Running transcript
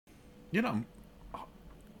You know,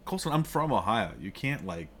 Colson, I'm from Ohio. You can't,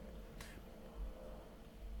 like,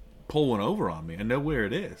 pull one over on me. I know where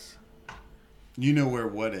it is. You know where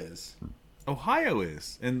what is? Ohio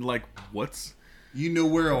is. And, like, what's... You know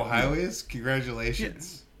where Ohio is?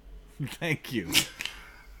 Congratulations. Yeah. Thank you.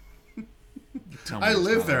 I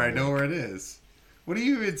live there. I know where it is. What are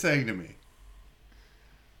you even saying to me?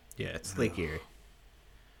 Yeah, it's Lake Erie.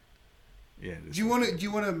 Yeah. Do you want to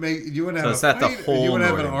have it's not the whole do you want to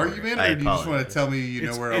have an northern argument, border. or do you just want to tell me you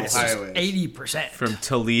know where Ohio is? 80%. From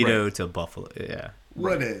Toledo Right. to Buffalo. Yeah.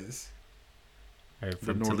 What is? Or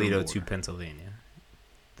from northern Toledo border. to Pennsylvania.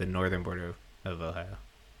 The northern border of Ohio.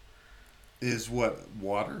 Is what?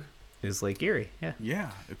 Water? Is Lake Erie. Yeah. Yeah.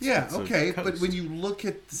 Yeah, okay, but coast. when you look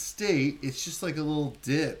at the state, it's just like a little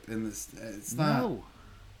dip in this. It's not. No.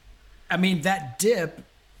 I mean, that dip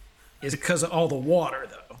is because of all the water,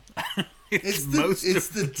 though. It's most it's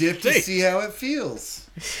of the the dip to state. see how it feels.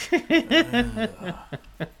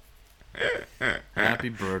 Happy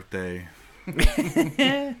birthday.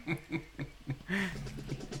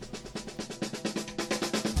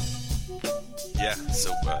 Yeah,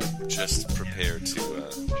 so just prepare to.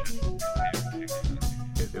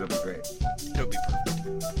 It'll be great. It'll be perfect.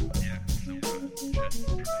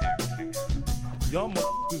 Y'all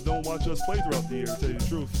motherfuckers don't watch us play throughout the year, to tell you the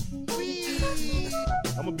truth.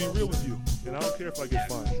 I'm gonna be real with you, and I don't care if I get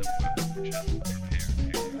fined.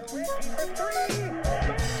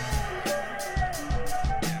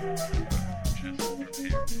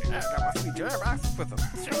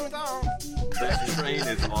 That train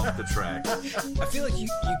is off the track. I feel like you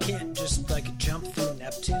can't just, like, jump through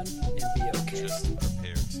Neptune and be okay. Just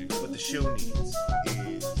prepare to. What the show needs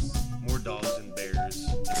is more dogs and bears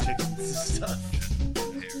and chickens and stuff.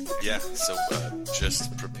 Yeah, so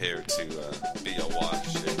just prepare to be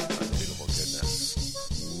awash in unbeatable goodness.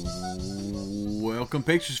 Welcome,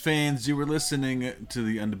 Pacers fans. You were listening to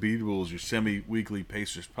the Undebeatables, your semi-weekly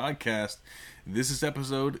Pacers podcast. This is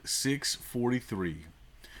episode 643.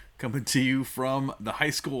 Coming to you from the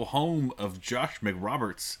high school home of Josh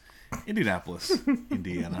McRoberts, Indianapolis,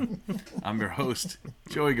 Indiana. I'm your host,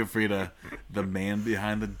 Joey Gaffrida, the man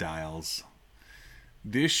behind the dials.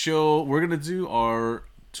 This show, we're going to do our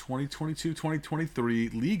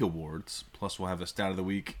 2022-2023 League Awards. Plus, we'll have a stat of the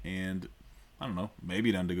week and, I don't know,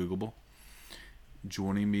 maybe an Undegoogable.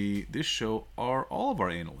 Joining me this show are all of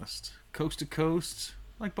our analysts, coast to coast,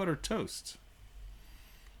 like buttered toast.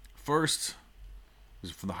 First,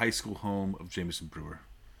 this is from the high school home of Jameson Brewer,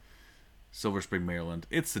 Silver Spring, Maryland.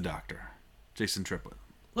 It's the doctor, Jason Triplett.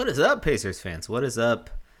 What is up, Pacers fans? What is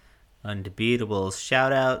up, Undebeatables?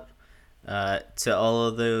 Shout out to all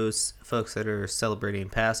of those folks that are celebrating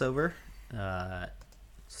Passover,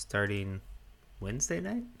 starting Wednesday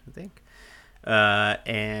night, I think.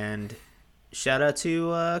 And shout out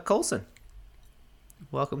to Colson.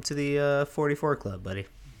 Welcome to the 44 Club, buddy.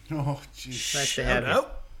 Oh, jeez. Nice to have you.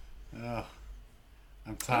 Oh,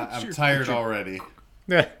 I'm tired already.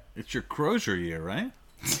 Yeah, It's your Crozier year, right?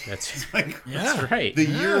 that's Yeah. that's right. The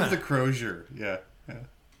year of the Crozier. Yeah.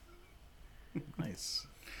 Nice.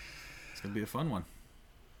 It's going to be a fun one.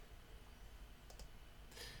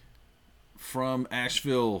 From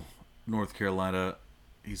Asheville, North Carolina,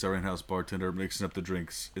 he's our in-house bartender mixing up the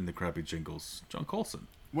drinks in the crappy jingles, John Colson.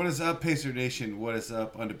 What is up, Pacer Nation? What is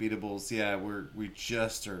up, Undebeatables? Yeah, we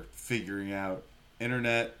just are figuring out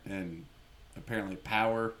internet and apparently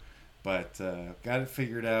power, but got it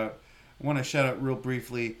figured out. I want to shout out real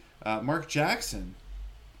briefly Mark Jackson,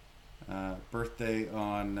 birthday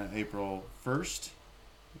on April 1st,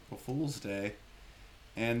 April Fool's Day,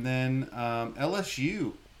 and then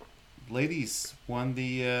LSU ladies won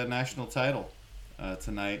the national title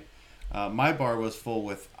tonight. My bar was full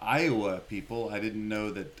with Iowa people. I didn't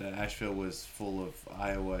know that Asheville was full of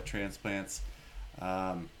Iowa transplants.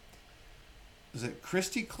 Was it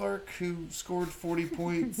Christy Clark who scored 40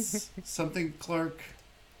 points? Something Clark?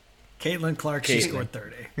 Caitlin Clark, she scored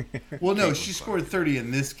 30. Well, no, she scored 30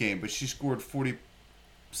 in this game, but she scored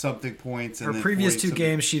 40-something points. Her And then previous 40 two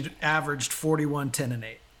games, she'd averaged 41, 10, and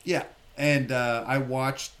 8. Yeah, and I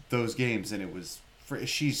watched those games, and it was...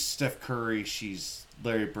 She's Steph Curry, she's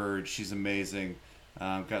Larry Bird, she's amazing.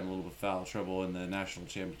 Got in a little bit of foul trouble in the national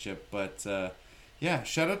championship. But, yeah,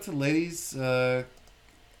 shout out to ladies.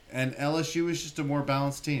 And LSU is just a more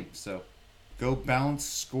balanced team. So, go balance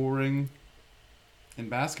scoring in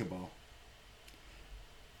basketball.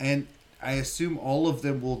 And I assume all of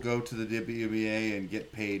them will go to the WNBA and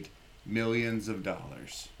get paid millions of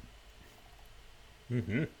dollars.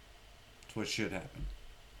 Mm-hmm. That's what should happen.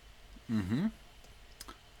 Mm-hmm.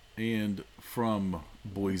 And from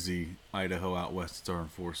Boise, Idaho, out west, it's our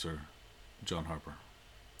enforcer, John Harper.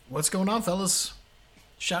 What's going on, fellas?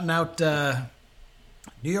 Shouting out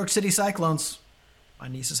New York City Cyclones, my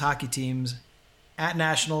niece's hockey teams, at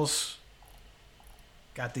Nationals.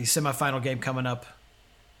 Got the semifinal game coming up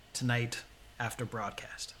tonight after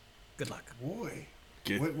broadcast. Good luck. Boy.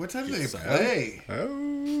 Get- What time do get they excited.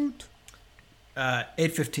 play?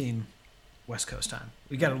 8:15 West Coast time.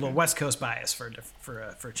 We got a little West Coast bias for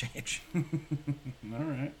a change. All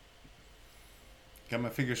right. Got my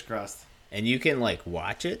fingers crossed. And you can like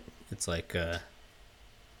watch it. It's like you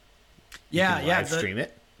Yeah, can yeah. live stream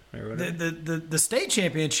it or whatever. The state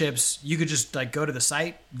championships, you could just like go to the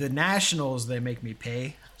site. The Nationals, they make me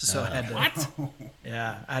pay. So I had to.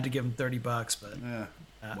 Yeah, I had to give them $30, but Yeah.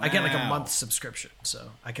 I get like a Wow. month subscription,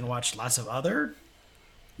 so I can watch lots of other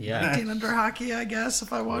Yeah. 18 under hockey, I guess,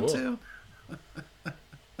 if I want to. So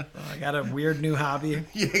I got a weird new hobby.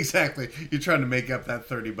 Yeah, exactly. You're trying to make up that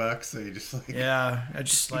 $30, so you just like Yeah, I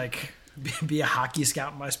just like be a hockey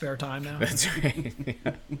scout in my spare time now. That's right.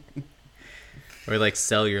 Yeah. Or like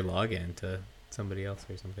sell your login to somebody else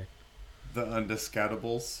or something. the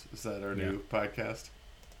Undebeatables. Is that our new podcast?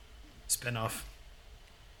 Spinoff.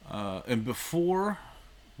 And before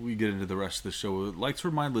we get into the rest of the show, I'd like to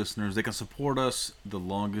remind listeners they can support us, the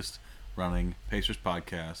longest running Pacers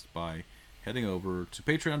podcast, by heading over to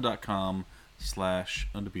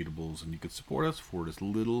patreon.com/undebeatables, and you can support us for as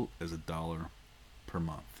little as $1 per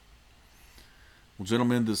month. Well,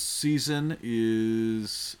 gentlemen, this season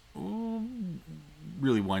is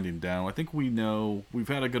really winding down. I think we've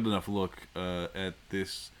had a good enough look at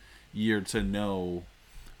this year to know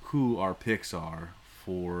who our picks are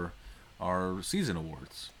for our season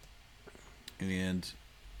awards. And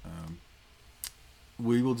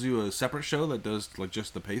we will do a separate show that does like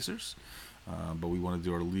just the Pacers, but we want to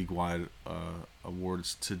do our league-wide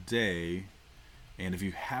awards today. And if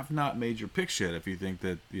you have not made your picks yet, if you think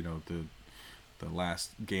that the last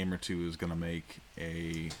game or two is going to make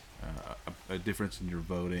a difference in your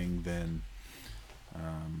voting, then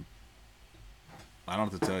I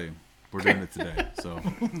don't have to tell you. We're doing it today. So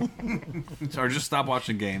just stop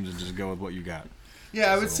watching games and just go with what you got.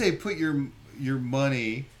 Yeah, I would say put your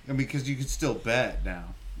money. I mean, because you can still bet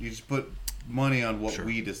now. You just put money on what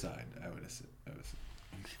we decide. I would say.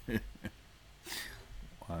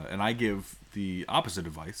 And I give the opposite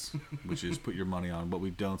advice, which is put your money on what we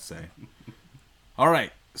don't say. All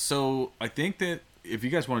right. So I think that if you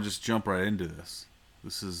guys want to just jump right into this,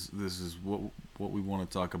 this is what we want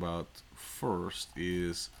to talk about first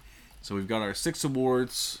is. So we've got our 6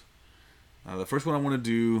 awards. The first one I want to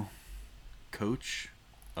do, Coach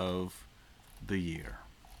of the Year.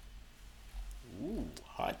 Ooh,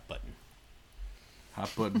 hot button.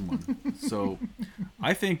 Hot button one. So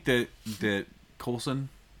I think that Colson,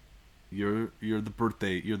 you're the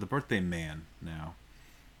birthday man now.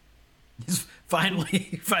 He's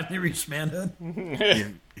finally reached manhood.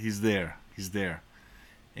 He's there.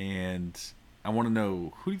 And I want to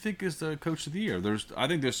know, who do you think is the Coach of the Year? There's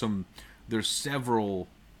several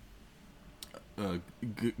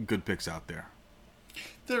good picks out there.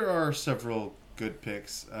 There are several good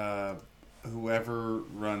picks. Whoever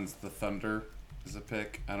runs the Thunder is a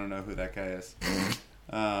pick. I don't know who that guy is,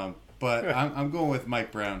 but I'm going with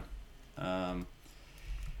Mike Brown.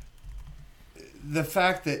 The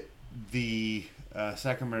fact that the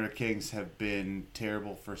Sacramento Kings have been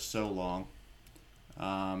terrible for so long,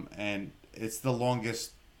 and it's the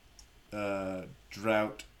longest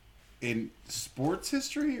drought in sports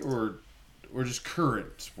history, or just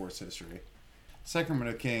current sports history.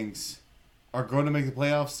 Sacramento Kings are going to make the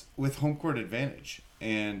playoffs with home court advantage,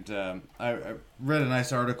 and I read a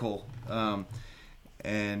nice article,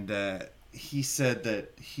 and he said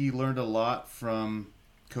that he learned a lot from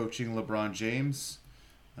coaching LeBron James,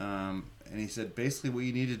 and he said basically what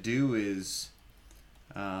you need to do is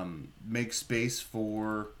make space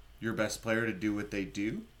for your best player to do what they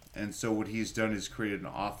do. And so what he's done is created an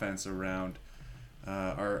offense around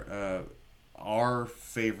our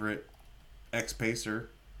favorite ex-Pacer,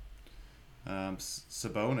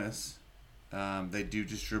 Sabonis. They do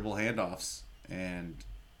just dribble handoffs, and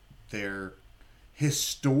they're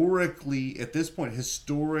historically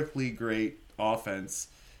great offense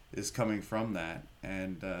is coming from that.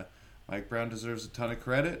 And Mike Brown deserves a ton of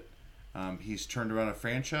credit. He's turned around a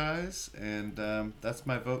franchise, and that's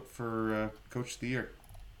my vote for Coach of the Year.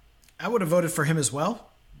 I would have voted for him as well,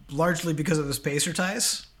 largely because of his Pacer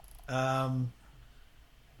ties.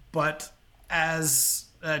 But as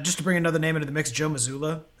just to bring another name into the mix, Joe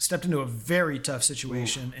Mazzulla stepped into a very tough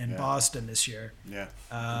situation in Boston this year. Yeah.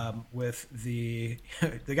 With the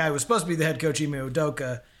guy who was supposed to be the head coach, Ime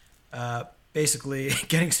Udoka, basically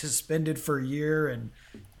getting suspended for a year and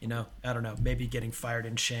I don't know, maybe getting fired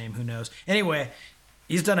in shame. Who knows? Anyway,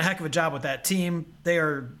 he's done a heck of a job with that team. They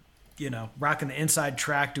are, rocking the inside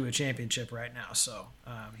track to a championship right now. So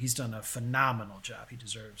he's done a phenomenal job. He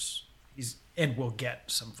deserves. And will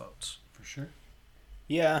get some votes For sure.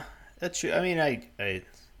 Yeah, that's true. I mean, I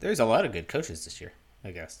there's a lot of good coaches this year,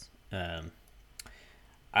 I guess. I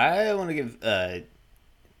want to give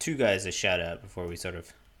two guys a shout out before we sort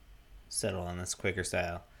of settle on this Quaker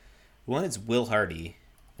style. One is Will Hardy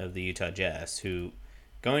of the Utah Jazz, who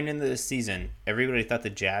going into this season, everybody thought the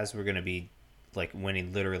Jazz were going to be like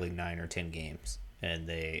winning literally 9 or 10 games, and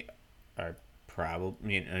they are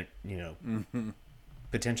probably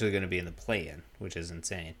potentially going to be in the play-in, which is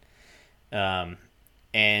insane.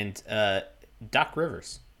 And Doc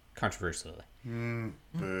Rivers, controversially.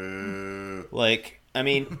 Like, I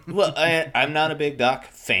mean, well, I'm not a big Doc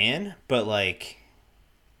fan, but like,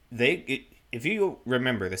 if you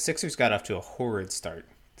remember, the Sixers got off to a horrid start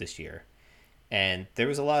this year, and there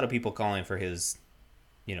was a lot of people calling for his,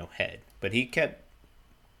 head, but he kept,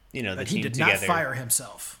 the but team he did together. not fire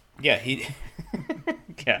himself. Yeah, he.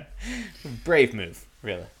 Yeah, brave move,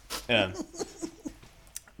 really.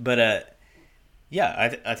 But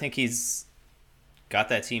yeah, I think he's got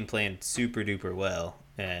that team playing super duper well,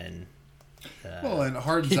 and and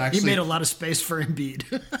Harden's He actually made a lot of space for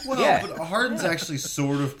Embiid. Yeah. but Harden's actually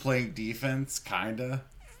sort of playing defense, kinda.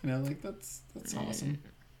 That's awesome.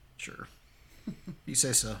 Sure. You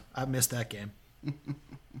say so. I missed that game.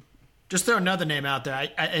 Just throw another name out there.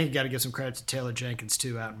 I think you got to give some credit to Taylor Jenkins,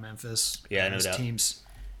 too, out in Memphis. Yeah, no his doubt.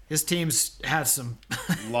 His teams had some...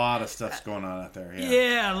 A lot of stuff's going on out there.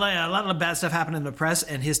 Yeah, a lot of bad stuff happened in the press,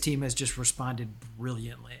 and his team has just responded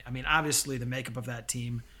brilliantly. I mean, obviously, the makeup of that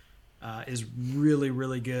team is really,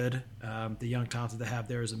 really good. The young talent that they have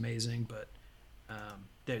there is amazing, but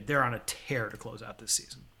they're on a tear to close out this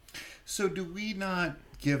season. So do we not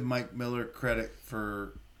give Mike Miller credit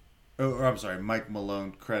for... Mike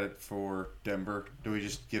Malone credit for Denver? Do we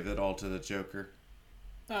just give it all to the Joker?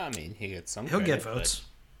 I mean, he gets some. He'll credit, get votes.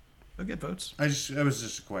 He'll get votes. It was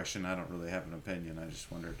just a question. I don't really have an opinion. I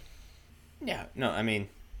just wondered. Yeah, no, I mean,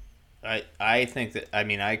 I think that,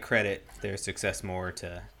 I credit their success more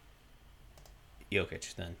to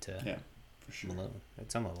Jokic than to For sure. Malone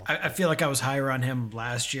at some level. I feel like I was higher on him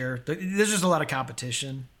last year. There's just a lot of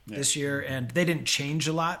competition this year, and they didn't change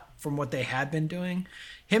a lot from what they had been doing.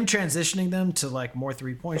 Him transitioning them to like more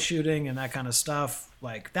 3-point shooting and that kind of stuff,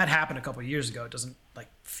 like that happened a couple of years ago. It doesn't like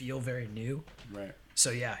feel very new. Right.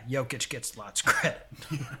 So yeah, Jokic gets lots of credit.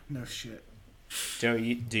 No shit. Joe,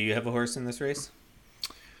 do you have a horse in this race?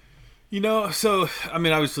 So I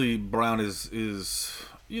mean, obviously Brown is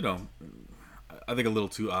I think a little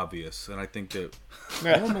too obvious, and I think that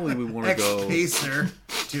normally we want to go Pacer.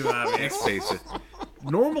 Too obvious. Ex-Pacer.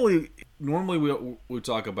 Normally we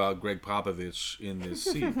talk about Greg Popovich in this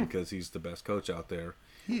seat because he's the best coach out there.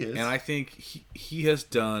 He is. And I think he has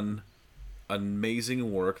done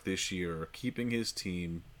amazing work this year keeping his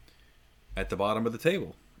team at the bottom of the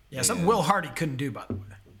table. Yeah, something Will Hardy couldn't do, by the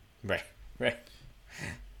way. Right.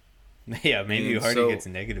 Yeah, maybe And Hardy gets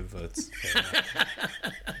negative votes.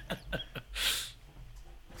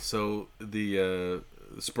 So the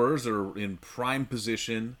Spurs are in prime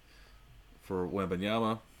position for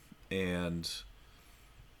Wembanyama, and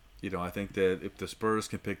I think that if the Spurs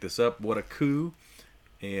can pick this up, what a coup,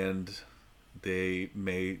 and they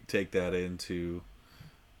may take that into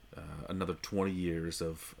another 20 years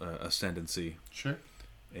of ascendancy. Sure.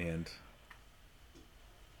 And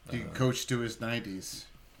he can coach to his 90s.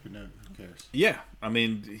 Who knows? Who cares? yeah, I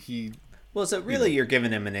mean Well, so really you're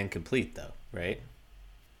giving him an incomplete, though, right?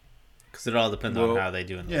 Because it all depends on how they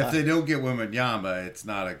do in the if they don't get Wembanyama, it's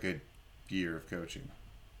not a good year of coaching.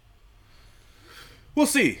 we'll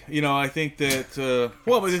see. I think that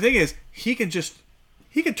but the thing is, he can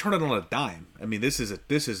turn it on a dime. I mean, this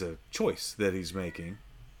is a choice that he's making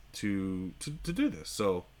to do this.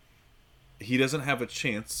 So he doesn't have a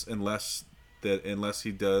chance unless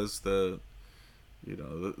he does the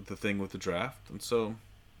thing with the draft. And so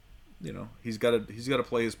he's got to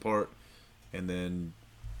play his part, and then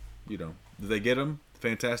if they get him,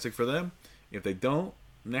 fantastic for them. If they don't,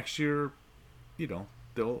 next year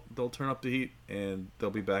they'll turn up the heat and they'll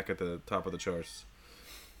be back at the top of the charts,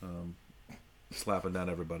 slapping down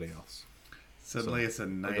everybody else. Suddenly it's a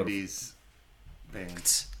 90s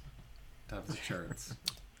band. Top of the charts.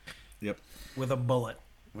 Yep. With a bullet.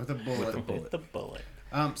 With a bullet. the bullet.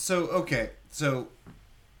 So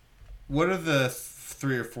what are the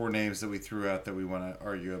 3 or 4 names that we threw out that we want to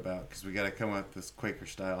argue about? Because we got to come up with this Quaker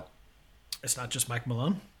style. It's not just Mike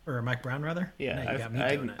Malone or Mike Brown, rather. Yeah, No, you got me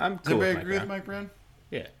doing it. Does I'm cool. everybody with agree with Brown. Mike Brown?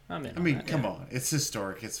 Yeah, I'm in. I mean, on that. come on, it's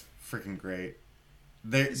historic. It's freaking great.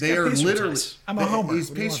 They got are Pacers literally. ties. I'm a homer. He's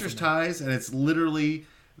What do you want Pacers from me? ties, and it's literally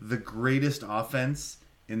the greatest offense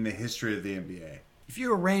in the history of the NBA. If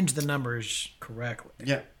you arrange the numbers correctly.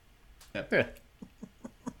 Yeah, Yeah.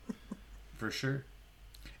 for sure.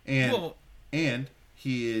 And Well- and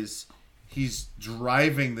he's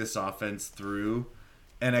driving this offense through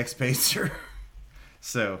an ex-Pacer.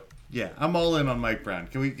 So yeah, I'm all in on Mike Brown.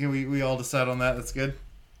 Can we all decide on that? That's good.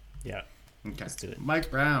 Yeah. Okay, Let's do it. Mike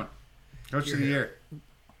Brown, Coach of the Year.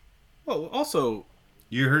 Well, also,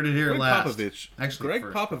 You heard it here Greg last. Popovich. Actually, Greg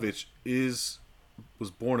first. Popovich was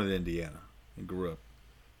born in Indiana and grew up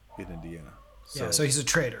in Indiana. So he's a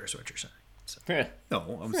traitor, is what you're saying. So, Yeah.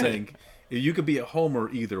 No, I'm saying you could be a homer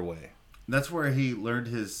either way. That's where he learned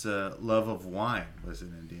his love of wine. Was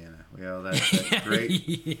in Indiana. You know that great,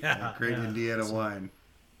 yeah, great yeah. Indiana wine.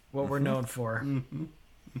 What we're known for.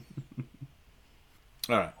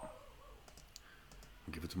 All right.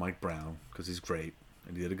 I'll give it to Mike Brown because he's great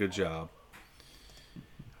and he did a good job.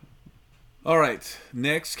 All right.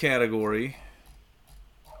 Next category.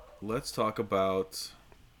 Let's talk about.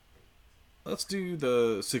 Let's do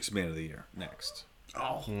the Sixth Man of the Year next.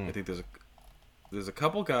 Oh, I think there's a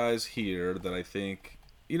couple guys here that I think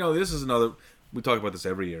this is another. We talk about this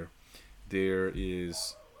every year.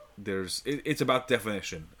 It's about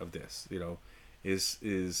definition of this.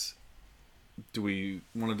 Is do we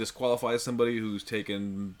want to disqualify somebody who's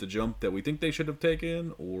taken the jump that we think they should have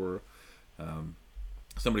taken, or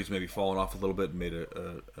somebody who's maybe fallen off a little bit and made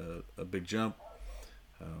a big jump?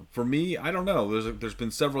 For me, I don't know. There's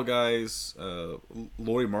been several guys.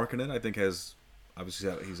 Lauri Markkanen, I think, has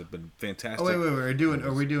obviously he's been fantastic. Oh, wait.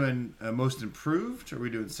 Are we doing most improved? Or are we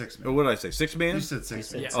doing six man? Or what did I say? Six man? You said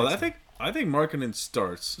six man. Yeah. Oh, I think Markkanen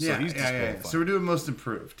starts, so he's disqualified. So we're doing most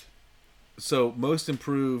improved So most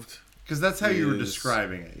improved, because that's how you were is-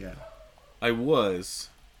 describing it. Yeah. I was,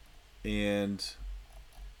 and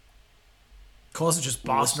Cole's is just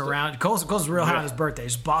bossing around. Cole's real high on his birthday.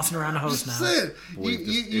 He's bossing around the host now. That's it. Well,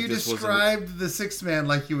 You if this wasn't- described the six man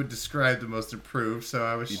like you would describe the most improved. So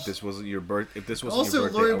I was. if this wasn't your birthday, Also,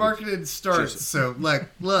 Lauri Markkanen starts. Just- So look,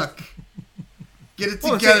 get it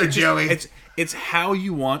Well, together, it's Joey. It's how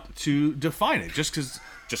you want to define it. Just because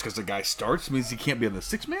the guy starts means he can't be on the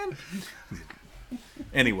six man.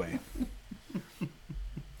 Anyway,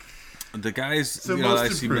 the guys So that most I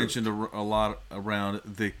see improved. mentioned a lot around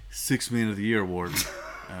the Six Man of the Year award.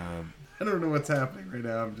 I don't know what's happening right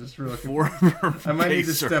now. I'm just really. Former I might need to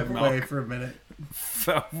Pacer step away Malcolm- for a minute.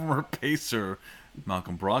 Former Pacer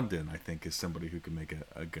Malcolm Brogdon, I think, is somebody who can make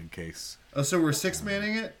a good case. Oh, so we're six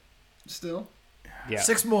manning it still? Yeah.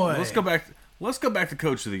 Six more. Let's go back. Let's go back to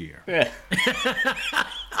Coach of the Year. Yeah.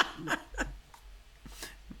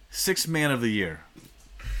 Sixth Man of the Year.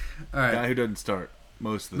 All right. Guy who doesn't start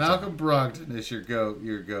most of the Malcolm Brogdon is your go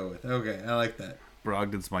with. Okay, I like that. time.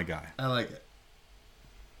 Brogdon's my guy. I like it.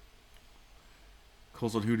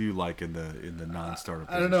 Colson, who do you like in the non-starter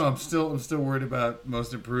position? I don't know. I'm still worried about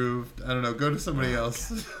most improved. I don't know. Go to somebody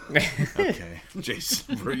else. Okay.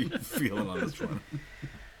 Jason, where are you feeling on this one?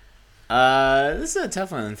 This is a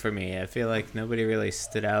tough one for me. I feel like nobody really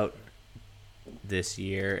stood out this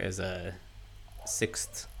year as a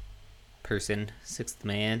sixth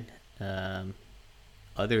man,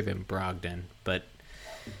 other than Brogdon. But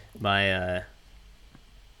my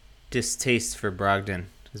distaste for Brogdon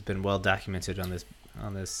has been well documented on this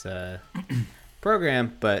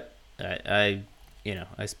program. But I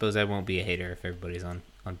suppose I won't be a hater if everybody's on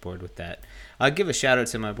board with that. I'll give a shout out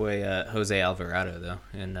to my boy Jose Alvarado though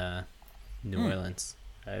in New Orleans.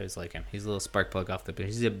 I always like him. He's a little spark plug off the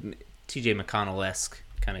bench. He's a TJ McConnell-esque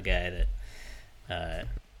kind of guy that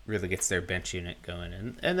really gets their bench unit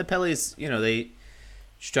going. And the Pellies, they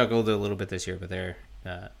struggled a little bit this year, but they're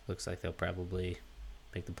looks like they'll probably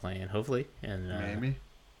make the play-in, hopefully. And Maybe.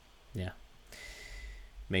 yeah,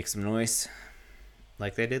 make some noise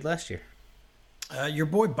like they did last year. Your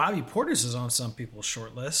boy Bobby Portis is on some people's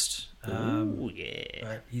short list. Oh yeah.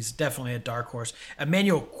 But he's definitely a dark horse.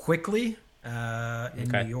 Emmanuel Quickly in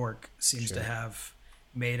Okay. New York seems to have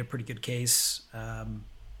made a pretty good case.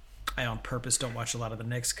 I on purpose don't watch a lot of the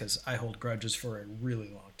Knicks because I hold grudges for a really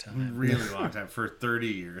long time. Really long time, for 30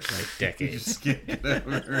 years. Like decades. Just can't get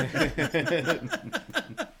over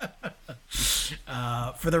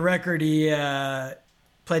it. For the record, he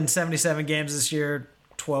played in 77 games this year,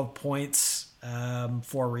 12 points,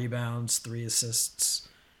 4 rebounds, 3 assists.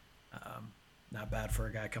 Not bad for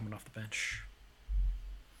a guy coming off the bench.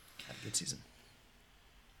 Had a good season.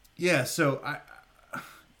 Yeah, so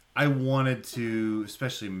I wanted to,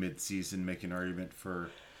 especially mid-season, make an argument for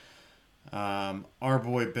our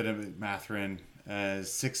boy Bennett Mathurin.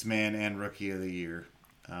 as sixth man and rookie of the year.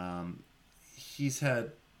 He's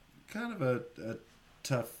had kind of a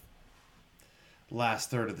tough last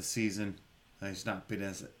third of the season. He's not been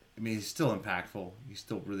as... I mean, he's still impactful. He's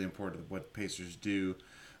still really important to what Pacers do.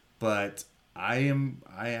 But I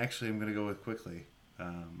actually am going to go with Quickly.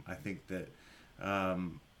 I think that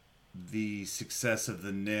the success of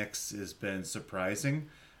the Knicks has been surprising.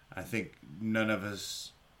 I think none of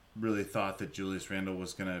us really thought that Julius Randle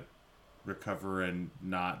was going to recover and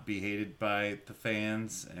not be hated by the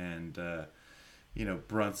fans. And,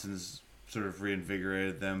 Brunson's sort of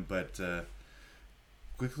reinvigorated them. But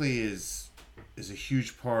Quickly is a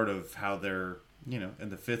huge part of how they're, in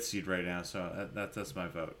the 5th seed right now. So that's my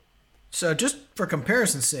vote. So just for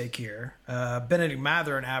comparison's sake here, Benedict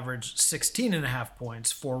Mathurin averaged 16.5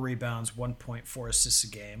 points, 4 rebounds, 1.4 assists a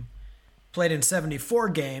game. Played in 74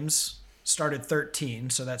 games, started 13,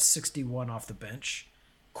 so that's 61 off the bench.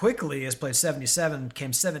 Quickly has played 77,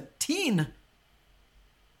 came 17.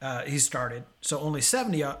 He started, so only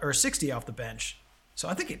 70 or 60 off the bench. So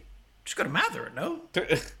I think just go to Mathurin, no?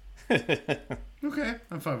 Okay,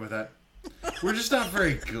 I'm fine with that. We're just not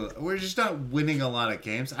very good. We're just not winning a lot of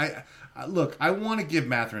games. Look, I want to give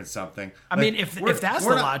Mathurin something. I mean, if that's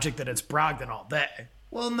the logic, that it's Brogdon all day.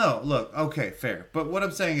 Well, no. Look, okay, fair. But what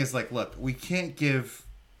I'm saying is, look, we can't give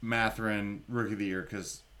Mathurin Rookie of the Year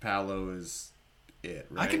because Paolo is it.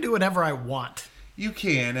 Right? I can do whatever I want. You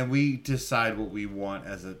can, and we decide what we want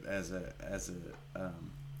as a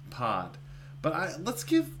pod. But let's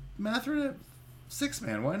give Mathurin a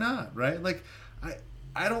 6-man. Why not? Right? Like,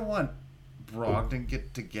 I don't want Brogdon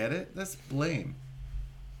to get it. That's blame.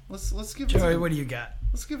 Let's give it. Joey, what do you got?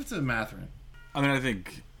 Let's give it to Mathurin. I mean, I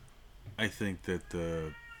think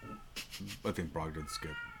that I think Brogdon's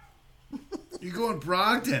good. You're going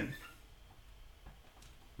Brogdon.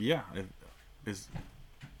 Yeah,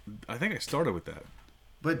 I think I started with that.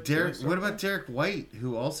 But what about Derek White,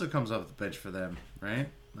 who also comes off the bench for them, right?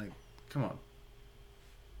 Like, come on.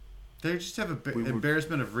 They just have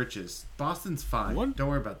embarrassment of riches. Boston's fine. Don't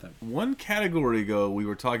worry about them. One category ago, we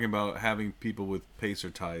were talking about having people with Pacer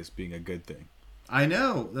ties being a good thing. I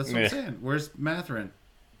know. That's what I'm saying. Where's Mathurin?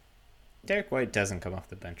 Derek White doesn't come off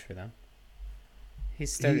the bench for them. He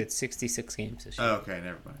started 66 games this year. Oh, okay,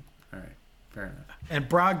 never mind. All right, fair enough. And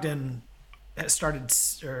Brogdon has started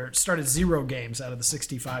 0 games out of the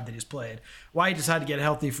 65 that he's played. Why he decided to get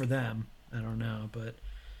healthy for them, I don't know, but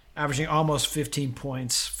averaging almost 15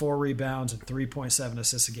 points, 4 rebounds, and 3.7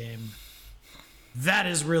 assists a game. That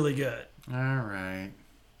is really good. All right.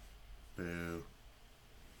 Boo.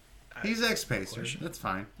 He's ex-Pacer. That's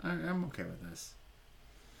fine. I'm okay with this.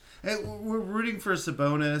 Hey, we're rooting for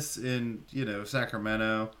Sabonis in,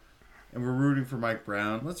 Sacramento, and we're rooting for Mike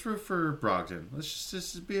Brown. Let's root for Brogdon. Let's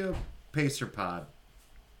just be a Pacer pod.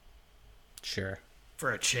 Sure.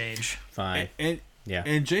 For a change. Fine. And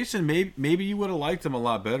Jason, maybe you would have liked him a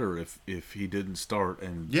lot better if he didn't start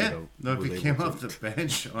and if he came off the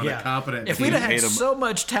bench on a competent team. If we'd have had so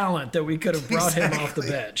much talent that we could have brought him off the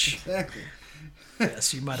bench. Exactly.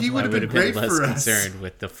 Yes, you might have. He would have been great less for us. Concerned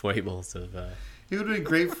with the foibles of. He would have been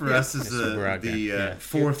great for us as the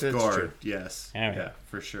fourth guard. True. Yes. Right. Yeah,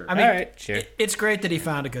 for sure. I mean, all right, sure. It's great that he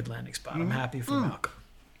found a good landing spot. I'm happy for Malcolm.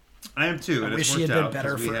 I am too. I wish he had been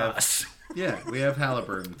better for us. Yeah, we have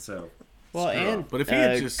Halliburton, so. Well, but if he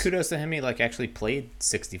had kudos to him, he actually played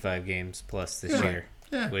 65 games plus this year,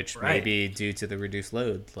 which may be due to the reduced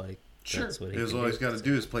load. Sure. That's what all he's got to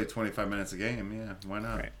do is play 25 minutes a game. Yeah, why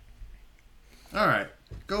not? Right. All right,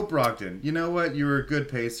 go Brogdon. You know what? You were a good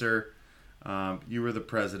pacer. You were the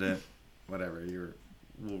president. Whatever.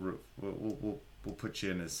 We'll put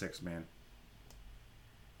you in as 6-man.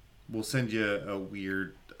 We'll send you a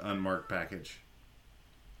weird unmarked package.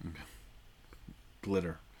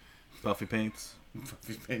 Glitter. Buffy paints.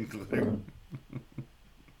 Buffy paint glitter.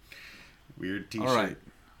 Weird t-shirt. All right.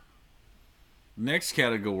 Next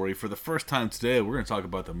category, for the first time today, we're going to talk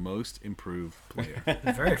about the most improved player.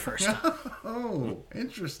 The very first time. Oh,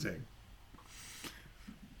 interesting.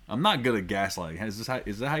 I'm not good at gaslighting.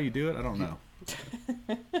 Is that how you do it? I don't know.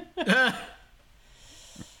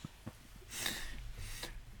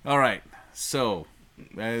 All right. So,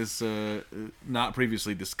 as not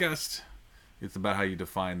previously discussed, it's about how you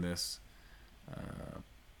define this.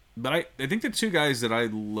 But I think the two guys that I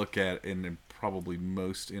look at and am probably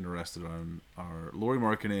most interested on are Lauri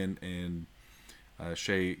Markkanen and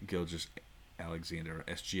Shai Gilgeous-Alexander,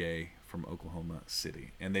 SGA from Oklahoma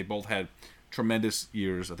City. And they both had tremendous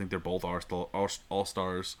years. I think they're both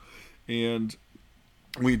all-stars. And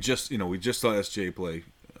we just saw SGA play,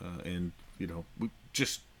 and we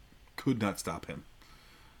just could not stop him.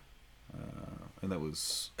 and that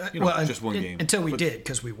was just one game until we But did,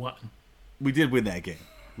 because we won. We did win that game.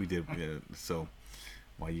 We did. Yeah, so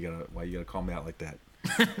why you gotta call me out like that?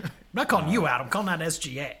 I'm not calling you out. I'm calling out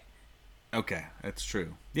SGA. Okay, that's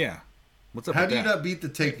true. Yeah. What's up? How with do you that? not beat the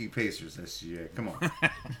tanking Pacers, SGA? Come on.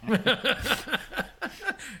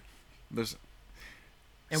 There's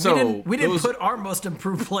And So, we didn't those- put our most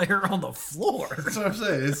improved player on the floor. That's what I'm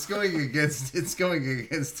saying. It's going against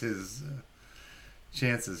his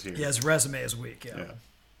chances here. Yeah, his resume is weak. Yeah.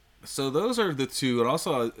 So those are the two, and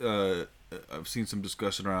also I've seen some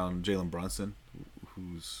discussion around Jalen Brunson,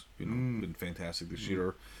 who's been fantastic this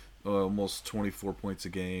year, almost 24 points a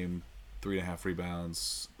game, 3.5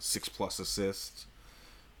 rebounds, 6+ assists.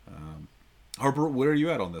 Harper, where are you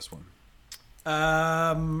at on this one?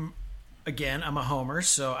 Again, I'm a homer,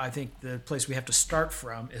 so I think the place we have to start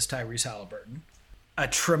from is Tyrese Halliburton. A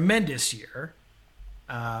tremendous year,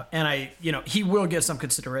 and he will get some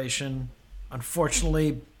consideration.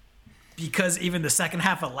 Unfortunately, because even the second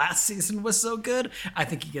half of last season was so good, I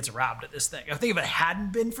think he gets robbed at this thing. I think if it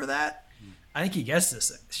hadn't been for that, I think he gets this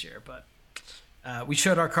thing this year. But we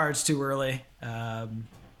showed our cards too early,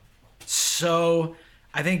 so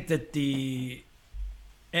I think that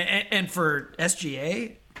and for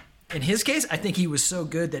SGA. In his case, I think he was so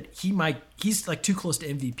good that he's like too close to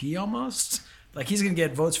MVP almost. Like he's going to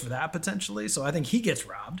get votes for that potentially. So I think he gets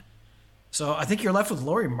robbed. So I think you're left with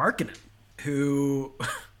Lauri Markkanen, who,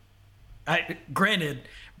 granted,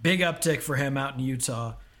 big uptick for him out in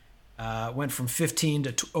Utah. Went from 15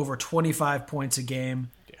 to over 25 points a game,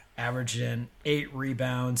 averaging 8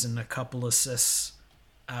 rebounds and a couple assists.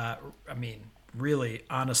 Really,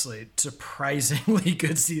 honestly, surprisingly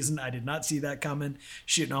good season. I did not see that coming.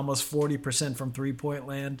 Shooting almost 40% from three-point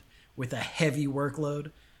land with a heavy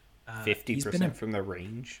workload. 50% from the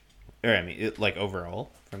range? Or, like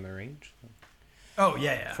overall from the range? Oh,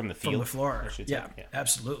 yeah. From the field? From the floor. I should say. Yeah,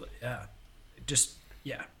 absolutely. Yeah. Just,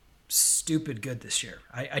 stupid good this year.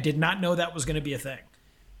 I did not know that was going to be a thing.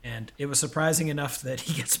 And it was surprising enough that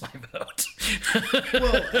he gets my vote.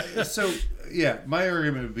 My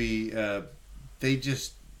argument would be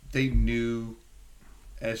they knew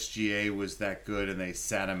SGA was that good, and they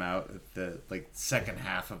sat him out at the second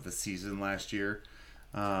half of the season last year.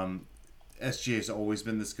 SGA's always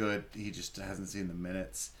been this good. He just hasn't seen the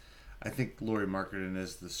minutes. I think Lauri Markkanen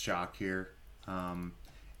is the shock here.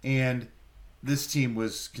 And this team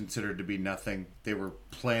was considered to be nothing. They were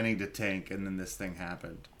planning to tank, and then this thing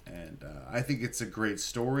happened. And I think it's a great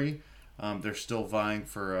story. They're still vying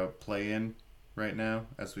for a play-in right now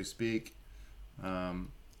as we speak.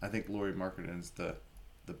 I think Lauri Markkanen's the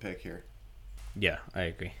pick here. Yeah, I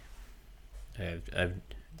agree. I have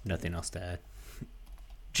nothing else to add.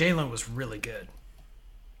 Jalen was really good.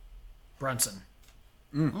 Brunson.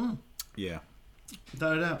 Yeah.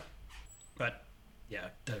 Without a doubt. But,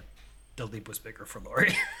 the leap was bigger for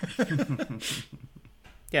Lauri.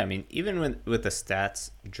 Yeah, even with the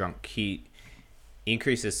stats drunk, he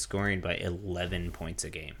increases scoring by 11 points a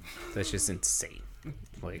game. That's just insane.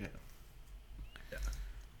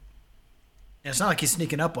 And it's not like he's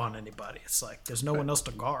sneaking up on anybody. It's like there's no one else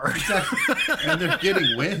to guard. Exactly. And they're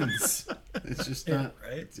getting wins. It's just not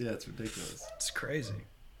right. Yeah, it's ridiculous. It's crazy.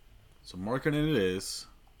 So Markkanen it is.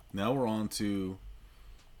 Now we're on to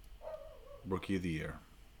Rookie of the Year.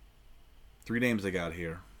 3 names I got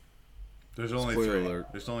here. There's only Spoiler 3. alert.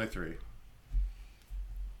 There's only 3.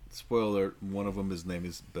 Spoiler alert, one of them, his name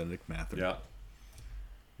is Benedict Mather. Yeah.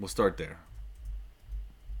 We'll start there.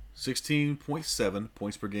 16.7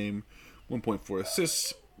 points per game, 1.4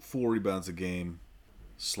 assists, 4 rebounds a game,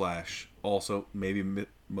 / also maybe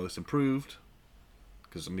most improved.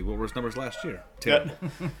 Because, what were his numbers last year? Terrible.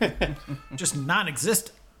 Just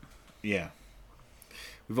non-existent. Yeah.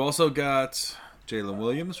 We've also got Jalen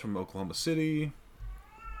Williams from Oklahoma City.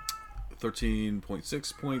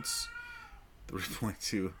 13.6 points,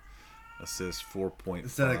 3.2 assists, 4.5.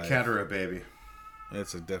 Is that a cat or a baby?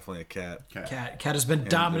 It's definitely a cat. Cat has been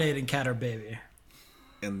dominating cat or baby.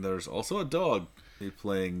 And there's also a dog. You're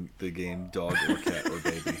playing the game dog or cat or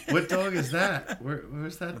baby. What dog is that?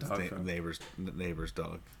 Where's that dog from? Neighbor's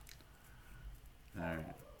dog. All right.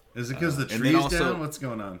 Is it because the and tree's then also- down? What's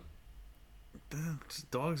going on?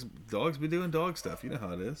 Dogs be doing dog stuff. You know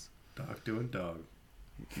how it is. Dog doing dog.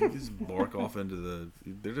 You just bark off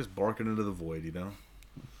they're just barking into the void,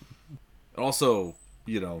 Also,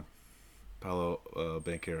 Paolo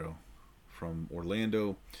Banchero from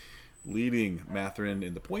Orlando, leading Mathurin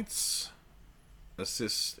in the points,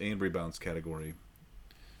 assists, and rebounds category.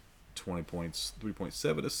 20 points,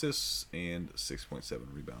 3.7 assists, and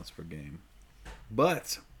 6.7 rebounds per game.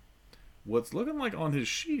 But what's looking like on his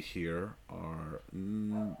sheet here are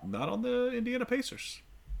not on the Indiana Pacers.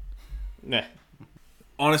 Nah.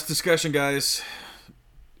 Honest discussion, guys.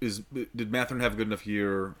 Did Mathurin have a good enough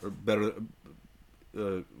year or better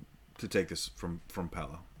to take this from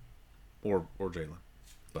Paolo or Jalen?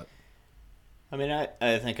 But I mean,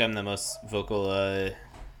 I think I'm the most vocal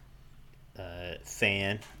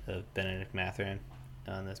fan of Benedict Mathurin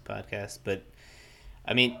on this podcast. But,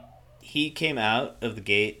 I mean, he came out of the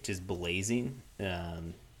gate just blazing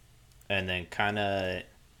and then kind of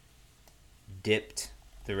dipped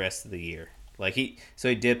the rest of the year. He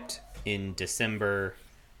dipped in December,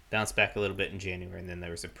 bounced back a little bit in January, and then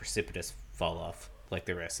there was a precipitous fall off like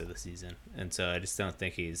the rest of the season. And so I just don't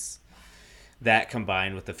think he's that,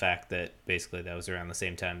 combined with the fact that basically that was around the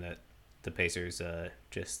same time that the Pacers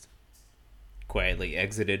just quietly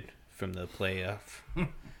exited from the playoff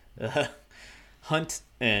hunt.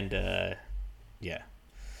 And yeah.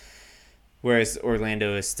 Whereas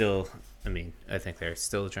Orlando is still, I mean, I think they're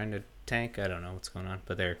still trying to tank. I don't know what's going on,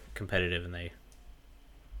 but they're competitive and they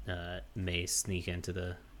may sneak into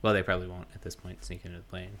the, well, they probably won't at this point sneak into the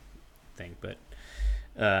playing thing, but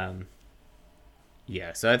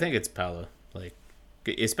yeah, so I think it's Paolo,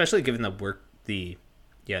 especially given the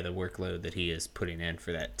workload that he is putting in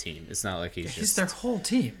for that team. It's not like he's their whole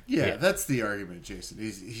team. Yeah, that's the argument, Jason.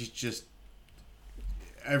 He's just,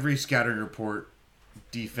 every scouting report,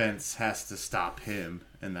 defense has to stop him,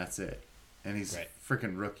 and that's it. And he's a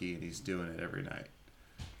freaking rookie, and he's doing it every night.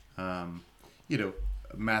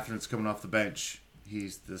 Matherin's coming off the bench.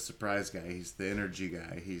 He's the surprise guy. He's the energy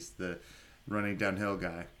guy. He's the running downhill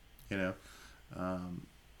guy.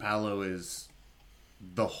 Paolo is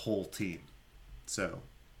the whole team. So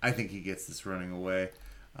I think he gets this running away.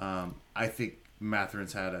 I think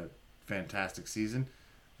Matherin's had a fantastic season,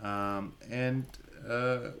 and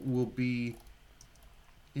will be,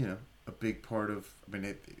 a big part of. I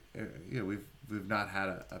mean, we've not had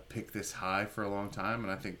a pick this high for a long time,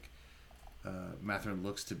 and I think Mathurin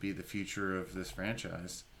looks to be the future of this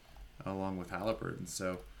franchise, along with Halliburton.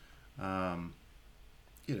 So,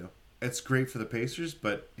 it's great for the Pacers,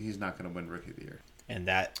 but he's not going to win Rookie of the Year. And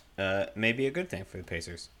that may be a good thing for the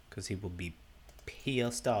Pacers, because he will be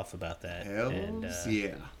pissed off about that.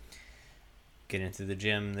 Yeah. Get into the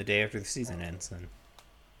gym the day after the season ends and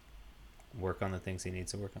work on the things he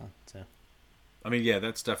needs to work on. So, I mean, yeah,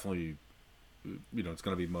 that's definitely, it's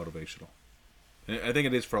going to be motivational. And I think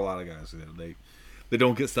it is for a lot of guys. They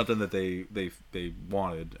don't get something that they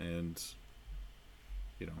wanted, and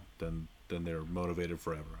then they're motivated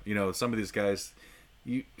forever. Some of these guys,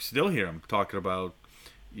 you still hear them talking about,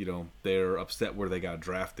 they're upset where they got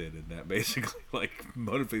drafted, and that basically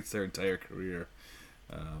motivates their entire career,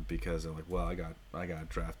 because they're like, well, I got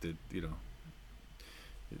drafted,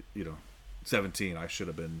 17. I should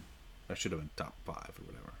have been top 5 or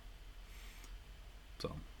whatever.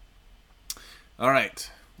 So, all right,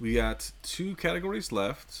 we got 2 categories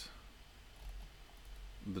left.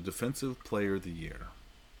 The Defensive Player of the Year.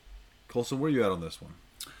 Colson, where are you at on this one?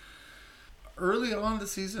 Early on in the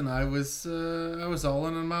season, I was all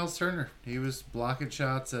in on Miles Turner. He was blocking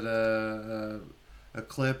shots at a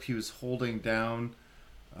clip. He was holding down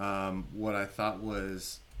what I thought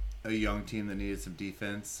was a young team that needed some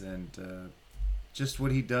defense, and just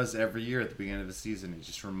what he does every year at the beginning of the season. It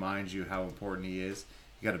just reminds you how important he is.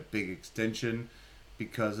 He got a big extension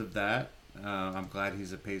because of that. I'm glad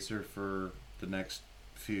he's a Pacer for the next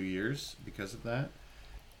few years because of that.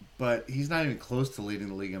 But he's not even close to leading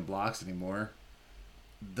the league in blocks anymore.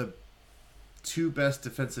 The 2 best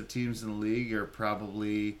defensive teams in the league are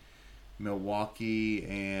probably Milwaukee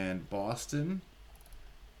and Boston.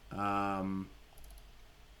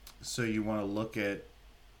 So you want to look at,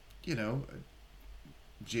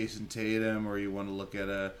 Jason Tatum, or you want to look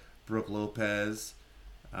at Brook Lopez.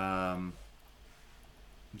 Jaren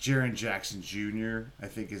Jackson Jr., I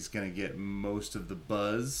think, is going to get most of the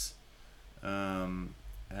buzz.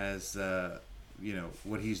 As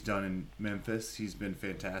what he's done in Memphis, he's been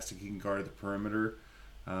fantastic. He can guard the perimeter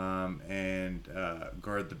and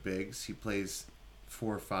guard the bigs. He plays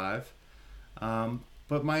 4 or 5.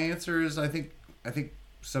 But my answer is, I think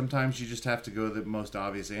sometimes you just have to go the most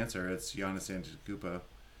obvious answer. It's Giannis Antetokounmpo.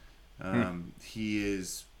 He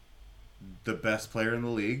is the best player in the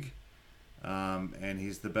league, and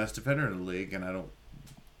he's the best defender in the league. And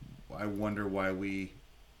I wonder why we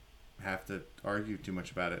have to argue too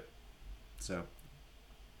much about it. So,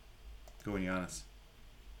 going Giannis.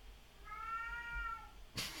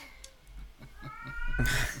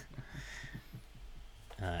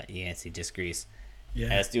 Yancey disagrees. Yeah.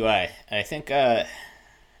 As do I. I think, you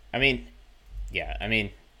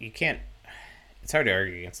can't, it's hard to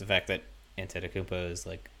argue against the fact that Antetokounmpo is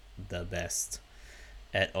like the best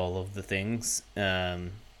at all of the things.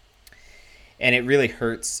 And it really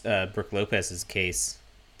hurts Brook Lopez's case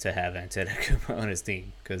to have Antetokounmpo on his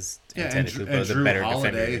team because Antetokounmpo is a Drew better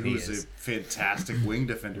Holiday, defender than he who's is. a fantastic wing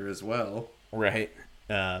defender as well. Right.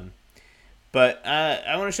 But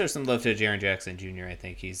I want to show some love to Jaren Jackson Jr. I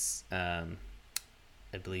think he's, I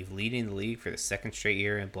believe, leading the league for the second straight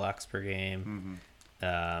year in blocks per game.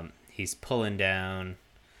 He's pulling down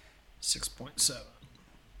 6.7.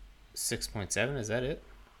 6.7. Is that it?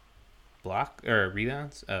 Block or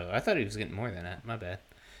rebounds? Oh, I thought he was getting more than that. My bad.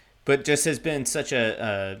 But just has been such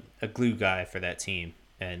a glue guy for that team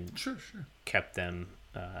and Sure. kept them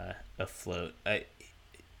afloat.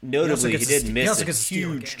 Notably, he did miss a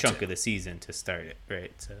huge chunk of the season to start it,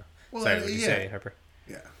 right? So, sorry, what did you say, Harper?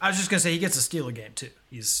 Yeah. I was just gonna say he gets a steal a game too.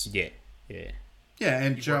 He's Yeah. Yeah,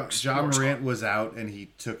 and works John hard. Morant was out and he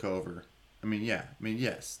took over.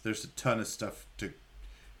 Yes, there's a ton of stuff to.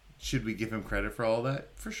 Should we give him credit for all that?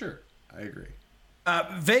 For sure. I agree.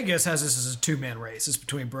 Vegas has this as a two-man race. It's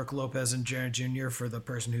between Brook Lopez and Jaren Jr. for the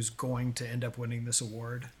person who's going to end up winning this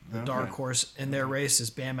award. The dark horse in their race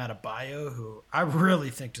is Bam Adebayo, who I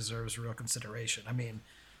really think deserves real consideration. I mean,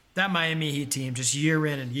 that Miami Heat team, just year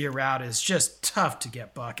in and year out, is just tough to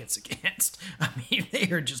get buckets against. I mean,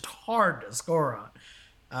 they are just hard to score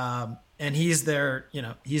on. And he's their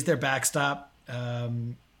backstop.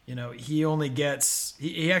 He only gets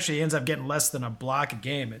he actually ends up getting less than a block a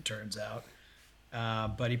game, it turns out.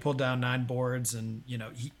 But he pulled down 9 boards, and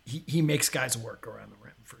he makes guys work around the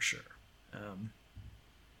rim for sure.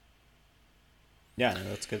 Yeah, no,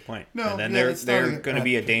 that's a good point. No, and then yeah, they're going to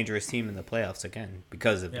be a dangerous team in the playoffs again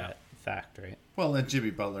because of that fact, right? Well, and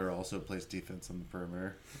Jimmy Butler also plays defense on the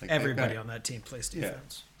perimeter. Everybody on that team plays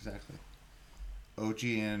defense. Yeah, exactly. OG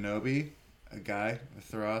Anunoby, a guy to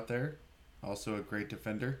throw out there, also a great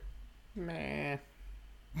defender. Meh.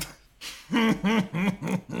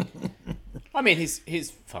 I mean,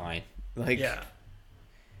 he's fine.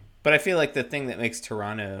 But I feel like the thing that makes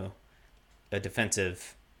Toronto a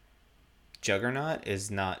defensive juggernaut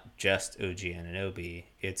is not just OG Anunoby.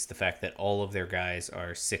 It's the fact that all of their guys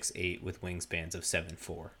are 6'8" with wingspans of 7'4"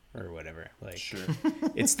 or whatever. Sure.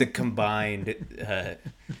 It's the combined.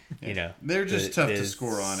 They're just tough to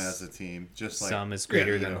score on as a team. Just like sum is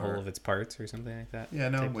greater than the whole of its parts, or something like that. Yeah,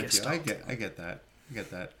 no, I'm with you. I get that.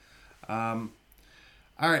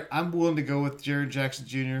 All right, I'm willing to go with Jaren Jackson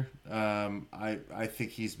Jr. I think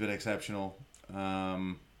he's been exceptional.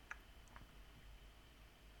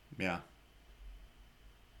 Yeah.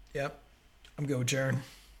 Yep. I'm good with Jaren.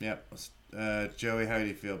 Yep. Joey, how do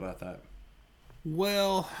you feel about that?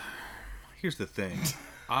 Well, here's the thing.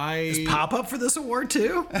 Does Pop up for this award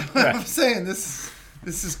too? I'm saying this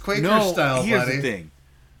is Quaker style, here's buddy. the thing.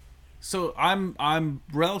 So I'm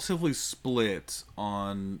relatively split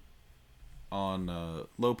on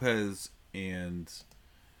Lopez and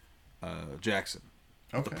Jackson.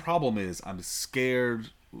 Okay. The problem is I'm scared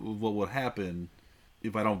of what would happen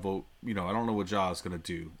if I don't vote. I don't know what Ja is going to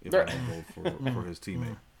do if I don't vote for his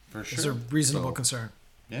teammate. For sure. It's a reasonable concern.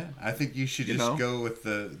 Yeah, I think you should just go with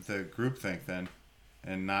the group think then,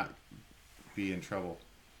 and not be in trouble.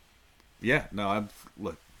 Yeah, no, I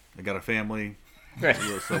got a family. Right.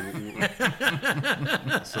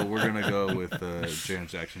 So we're gonna go with Jaren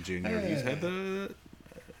Jackson Jr. He's had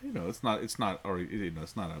it's not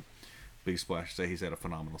a big splash to say he's had a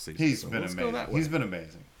phenomenal season. He's been amazing. He's been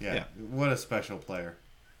amazing. Yeah. What a special player.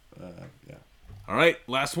 Yeah. All right,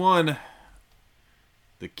 last one.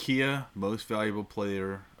 The Kia Most Valuable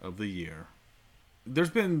Player of the Year. I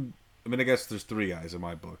guess there's 3 guys in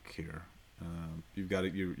my book here. You've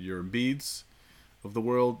got your Embiids of the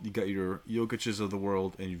world, you got your Jokic's of the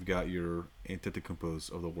world, and you've got your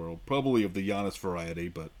Antetokounmpos of the world. Probably of the Giannis variety,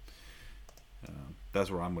 but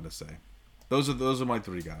that's what I'm going to say. Those are my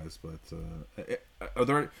 3 guys. But are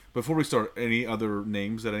there, before we start, any other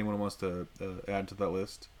names that anyone wants to add to that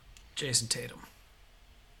list? Jason Tatum.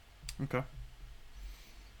 Okay.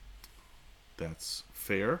 That's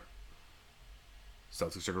fair.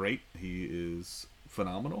 Celtics are great. He is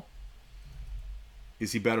phenomenal.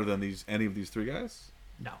 Is he better than any of these 3 guys?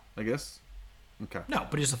 No. I guess. Okay. No,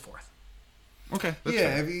 but he's the 4th. Okay.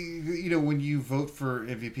 Yeah, I mean, when you vote for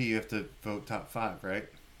MVP, you have to vote top 5, right?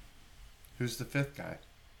 Who's the 5th guy?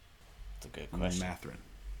 That's a good question. Matherin.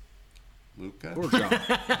 Luka? Or John.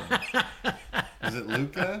 Is it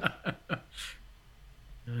Luka?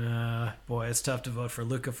 Boy, it's tough to vote for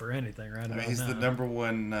Luka for anything, right? I mean, he's the number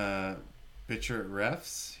 1 pitcher at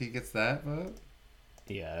refs. He gets that vote?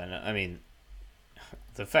 Yeah, and I mean,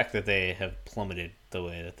 the fact that they have plummeted the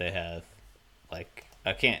way that they have Like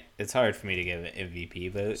I can't. It's hard for me to give an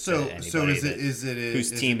MVP vote So to so anybody is it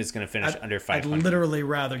whose team is going to finish under I'd 500 literally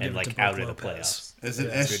rather give and it like to Brook out of the Lopez. playoffs. is it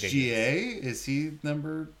That's SGA? Is he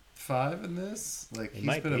number 5 in this? Like he's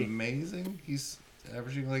might been be. amazing. He's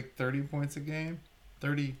averaging like 30 points a game,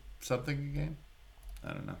 30 something a game.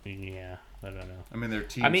 I don't know. Yeah, I don't know. I mean, their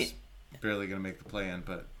team's barely going to make the play-in,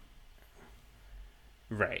 but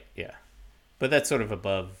Right, yeah. But that's sort of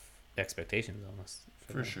above expectations almost.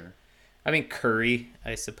 for them. sure, I mean, Curry,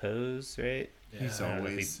 I suppose, right? he's I don't know if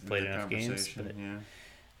always he played in the enough games, conversation.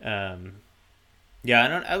 but- Yeah.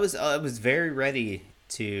 Yeah, I was very ready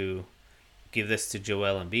to give this to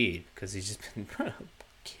Joel Embiid because he's just been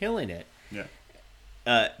killing it. Yeah.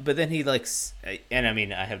 But then he and I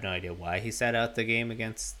mean, I have no idea why he sat out the game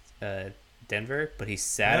against Denver, but he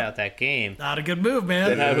sat out that game. Not a good move,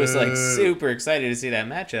 man. And I was like super excited to see that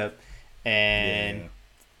matchup, and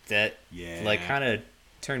that like kind of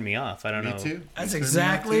turned me off. I don't know. Me too. That's Me too.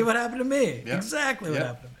 exactly what happened to me. Yeah. Exactly what Yeah.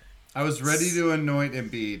 happened to me. I was ready to anoint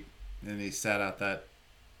Embiid, and he sat out that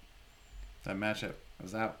matchup. I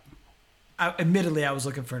was out. Admittedly, I was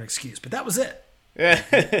looking for an excuse, but that was it.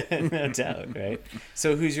 No doubt, right?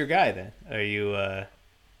 So who's your guy then? Are you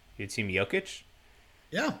your team Jokic?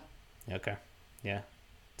 Yeah. Okay, yeah,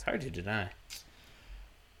 it's hard to deny.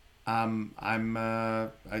 I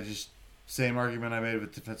just same argument I made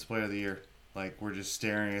with Defensive Player of the Year. Like we're just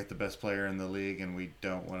staring at the best player in the league, and we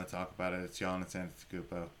don't want to talk about it. It's Giannis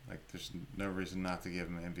Antetokounmpo. Like there's no reason not to give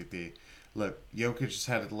him an MVP. Look, Jokic has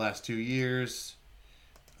had it the last 2 years.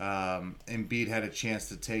 Embiid had a chance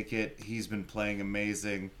to take it. He's been playing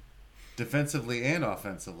amazing, defensively and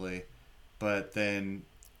offensively, but then,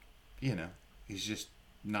 he's just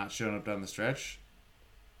not showing up down the stretch.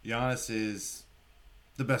 Giannis is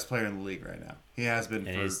the best player in the league right now. He has been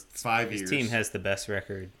for 5 years. His team has the best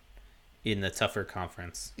record in the tougher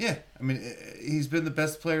conference. Yeah, I mean, he's been the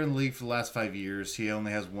best player in the league for the last 5 years. He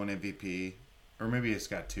only has one MVP, or maybe he's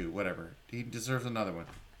got 2. Whatever. He deserves another one.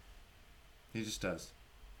 He just does.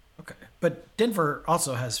 Okay. But Denver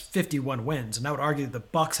also has 51 wins, and I would argue the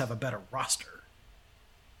Bucks have a better roster.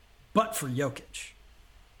 But for Jokic.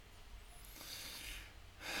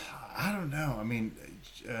 I don't know. I mean,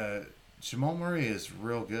 Jamal Murray is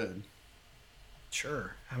real good.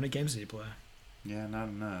 Sure. How many games did he play? Yeah, not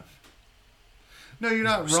enough. No, you're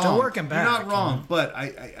not wrong. Still working back. You're not wrong, but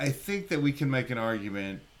I think that we can make an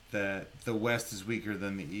argument that the West is weaker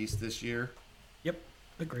than the East this year. Yep.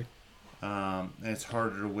 Agreed. And it's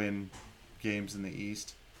harder to win games in the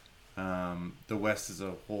East. The West is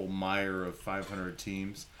a whole mire of 500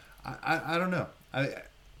 teams. I don't know.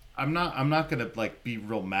 I'm not gonna be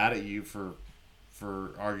real mad at you for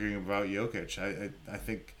arguing about Jokic. I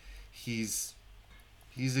think he's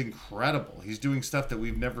incredible. He's doing stuff that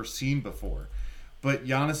we've never seen before. But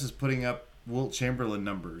Giannis is putting up Wilt Chamberlain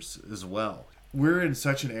numbers as well. We're in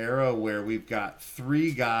such an era where we've got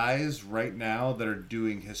 3 guys right now that are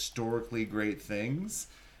doing historically great things.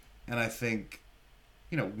 And I think,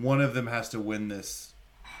 one of them has to win this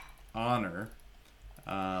honor.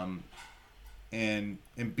 And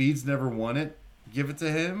Embiid's never won it. Give it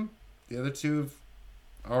to him. The other 2 have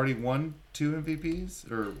already won 2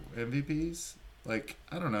 MVPs.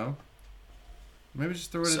 I don't know. Maybe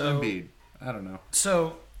just throw it at Embiid. I don't know.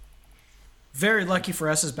 So, very lucky for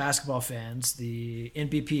us as basketball fans, the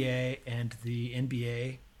NBPA and the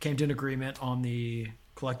NBA came to an agreement on the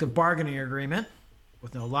collective bargaining agreement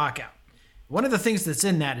with no lockout. One of the things that's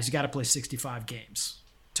in that is you got to play 65 games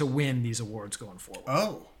to win these awards going forward.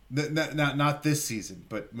 Oh, not this season,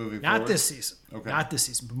 but moving forward. Not this season. Okay. Not this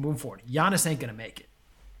season, but moving forward. Giannis ain't going to make it.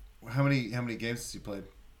 How many games has he played?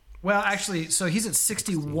 Well, actually, so he's at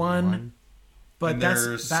 61. But And that's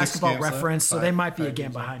there's 6 basketball games left? reference, so 5 they might be a 5 game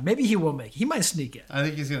games left? behind. Maybe he will make it. He might sneak in. I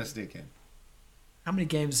think he's going to sneak in. How many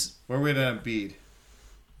games? Where are we at Embiid?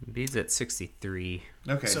 Embiid's at 63.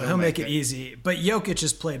 Okay. So he'll make it easy. But Jokic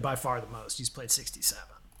has played by far the most. He's played 67.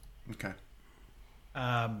 Okay.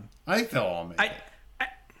 I think they'll all make it. I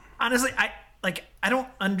honestly, I don't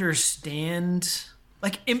understand.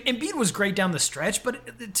 Embiid was great down the stretch,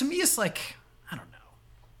 but to me, it's I don't know.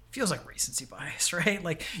 Feels like recency bias, right?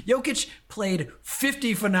 Jokic played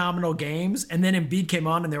 50 phenomenal games, and then Embiid came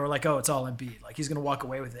on, and they were like, "Oh, it's all Embiid. He's going to walk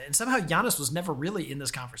away with it." And somehow Giannis was never really in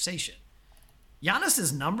this conversation.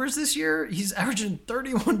 Giannis's numbers this year, he's averaging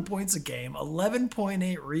 31 points a game,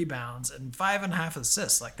 11.8 rebounds, and 5.5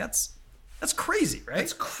 assists. That's crazy, right?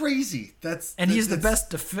 That's crazy. He's the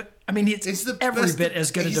best. He's every bit as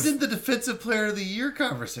good. He's in the Defensive Player of the Year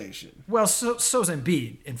conversation. Well, so's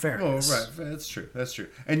Embiid. In Oh, fairness, right. That's true.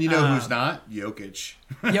 And you know who's not? Jokic.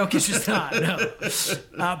 Jokic is not. No,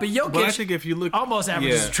 but Jokic. But I think if you look, almost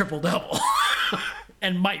averages a triple double.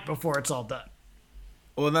 and might before it's all done.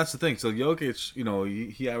 Well, and that's the thing. So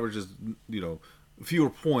Jokic, he averages, fewer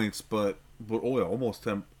points, but almost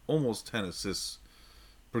 10 assists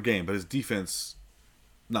per game. But his defense,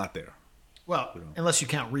 not there. Well, unless you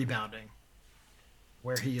count rebounding,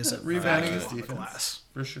 where he is at Rebounding is on the defense glass.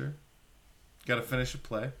 for sure. Got to finish a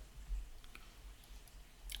play.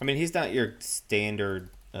 I mean, he's not your standard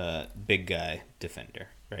big guy defender,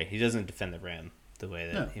 right? He doesn't defend the rim the way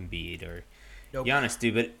that Embiid or Giannis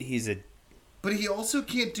do, but But he also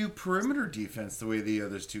can't do perimeter defense the way the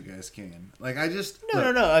other two guys can. Like, I just...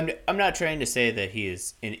 No. I'm not trying to say that he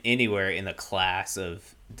is in anywhere in the class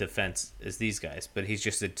of defense as these guys, but he's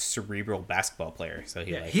just a cerebral basketball player. So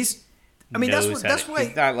he's why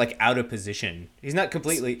he's not like out of position. He's not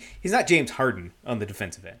James Harden on the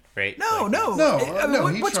defensive end, right? No.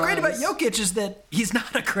 What's great about Jokic is that he's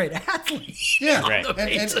not a great athlete. Yeah, right.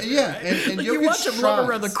 And like you Jokic watch him tries. run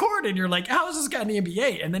around the court, and you're like, "How is this guy in the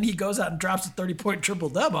NBA?" And then he goes out and drops a 30-point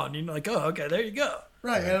triple-double on you. And you're like, "Oh, okay, there you go."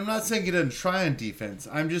 Right, and I'm not saying he doesn't try on defense.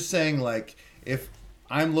 I'm just saying, like, if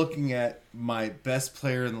I'm looking at my best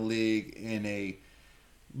player in the league in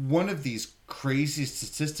one of these crazy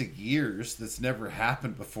statistic years that's never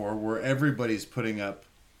happened before, where everybody's putting up,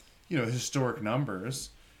 historic numbers,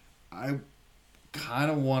 I kind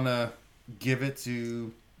of want to give it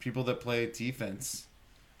to people that play defense.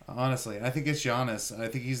 Honestly, I think it's Giannis. I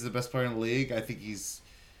think he's the best player in the league. I think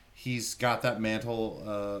he's got that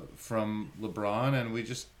mantle from LeBron, and we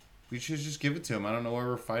should just give it to him. I don't know why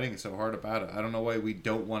we're fighting so hard about it. I don't know why we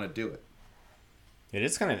don't want to do it. It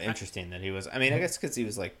is kind of interesting that he was. I mean, I guess because he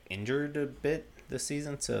was like injured a bit this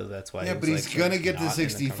season, so that's why. Yeah, but he's gonna get to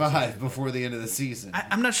 65 before the end of the season.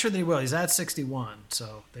 I'm not sure that he will. He's at 61,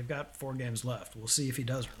 so they've got 4 games left. We'll see if he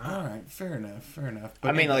does or not. All right, fair enough. But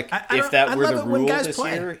I mean, like if that were the rule this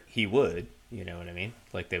year, he would. You know what I mean?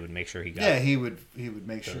 Like they would make sure he got. Yeah, he would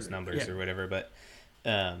make those sure numbers or whatever. But,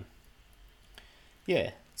 yeah.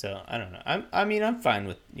 So I don't know. I'm fine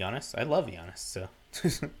with Giannis. I love Giannis. So.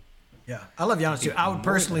 Yeah, I love Giannis too. I would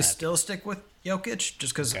personally still stick with Jokic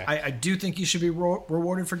just because I do think he should be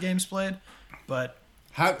rewarded for games played. But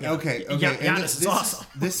okay. Giannis is awesome.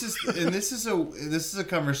 This is a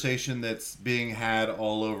conversation that's being had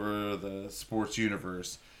all over the sports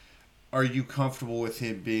universe. Are you comfortable with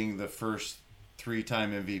him being the first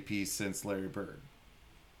 3-time MVP since Larry Bird?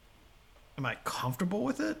 Am I comfortable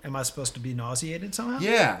with it? Am I supposed to be nauseated somehow?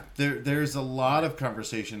 Yeah, there's a lot of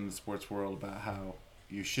conversation in the sports world about how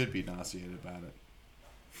you should be nauseated about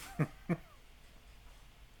it.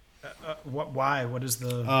 Why? What is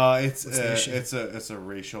the? It's a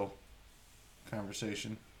racial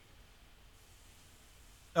conversation.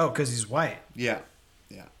 Oh, because he's white. Yeah.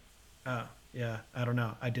 Yeah. I don't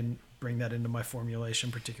know. I didn't bring that into my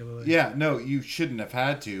formulation particularly. Yeah. No, you shouldn't have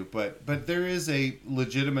had to. But there is a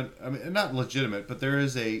legitimate. I mean, not legitimate, but there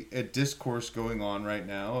is a discourse going on right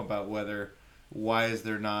now about why has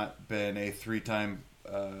there not been a 3-time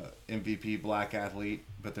MVP black athlete,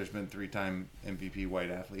 but there's been 3-time MVP white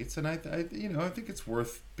athletes, and I think it's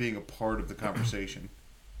worth being a part of the conversation.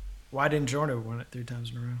 Why didn't Jordan win it 3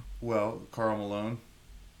 times in a row? Well, Karl Malone,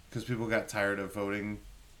 because people got tired of voting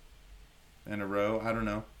in a row. I don't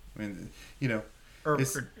know. I mean, or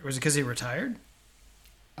was it because he retired?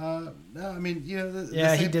 No, I mean,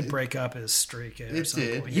 he did break up his streak at some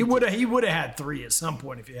point. He would have had 3 at some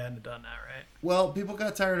point if he hadn't done that, right? Well, people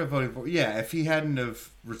got tired of voting for. Yeah, if he hadn't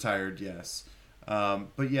have retired, yes.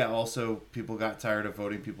 But yeah, also people got tired of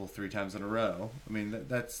voting people 3 times in a row. I mean,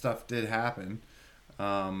 that stuff did happen.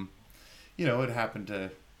 It happened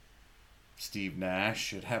to Steve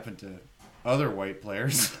Nash. It happened to other white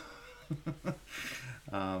players.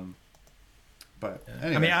 But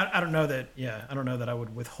anyway. I mean, I don't know that. Yeah, I don't know that I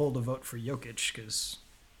would withhold a vote for Jokic because.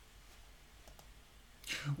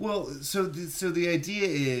 Well, so the idea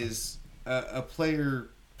is a player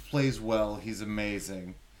plays well. He's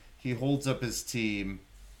amazing. He holds up his team.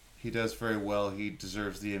 He does very well. He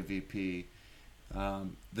deserves the MVP.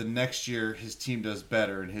 The next year, his team does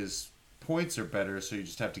better and his points are better, so you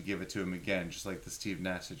just have to give it to him again, just like the Steve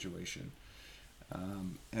Nash situation.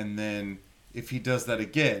 And then if he does that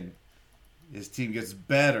again, his team gets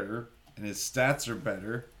better and his stats are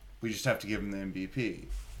better, we just have to give him the MVP.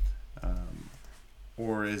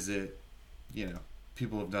 Or is it,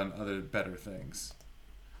 people have done other better things.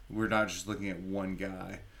 We're not just looking at one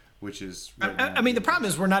guy, which is... I mean, the problem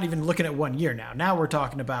is we're not even looking at 1 year now. Now we're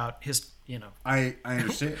talking about his, I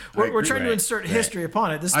understand. we're trying to insert history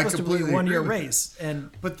upon it. This is supposed to be a 1-year race,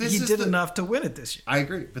 and he did enough to win it this year. I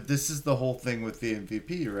agree, but this is the whole thing with the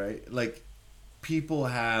MVP, right? Like, people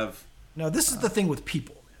have... No, this is the thing with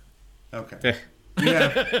people. Okay.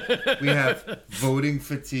 we have voting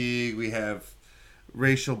fatigue, we have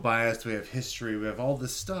racial bias, we have history, we have all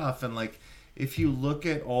this stuff, and like if you look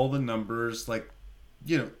at all the numbers, like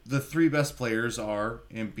the three best players are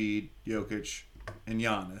Embiid, Jokic, and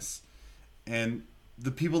Giannis, and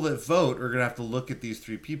the people that vote are gonna have to look at these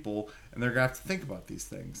three people, and they're gonna have to think about these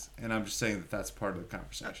things. And I'm just saying that that's part of the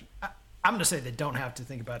conversation. I'm gonna say they don't have to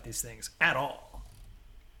think about these things at all.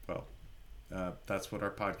 Well, that's what our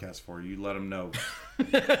podcast's for. You let them know. You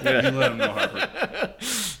let them know, Harper.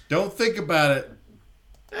 Don't think about it.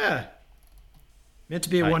 Yeah. Meant to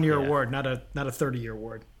be a 1-year award, not a 30-year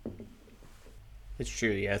award. It's true.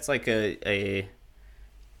 Yeah, it's like a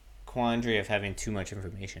quandary of having too much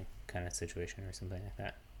information kind of situation or something like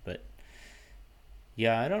that. But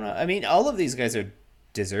yeah, I don't know. I mean, all of these guys are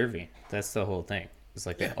deserving. That's the whole thing. It's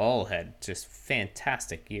like they all had just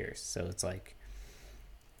fantastic years. So it's like,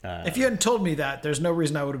 if you hadn't told me that, there's no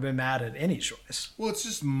reason I would have been mad at any choice. Well, it's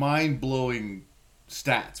just mind-blowing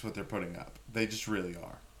stats what they're putting up. They just really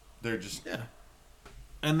are. They're just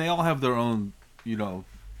And they all have their own,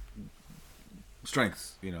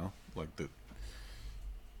 strengths.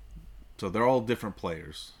 So they're all different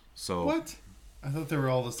players. So What? I thought they were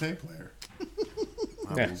all the same player.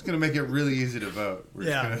 Yeah. It's going to make it really easy to vote. We're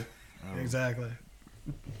just gonna... Exactly.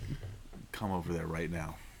 come over there right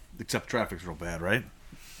now. Except traffic's real bad, right?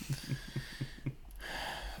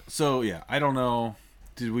 So yeah, I don't know.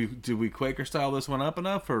 Did we Quaker style this one up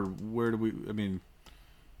enough, or where do we? I mean,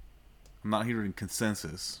 I'm not hearing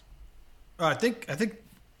consensus. I think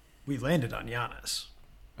we landed on Giannis.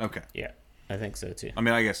 Okay. yeah, I think so too. I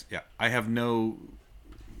mean, I guess I have no.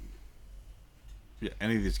 Yeah,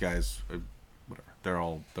 any of these guys, whatever. They're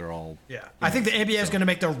all. Yeah, I think the NBA is going to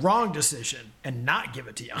make the wrong decision and not give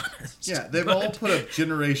it to Giannis. Yeah, they've all put up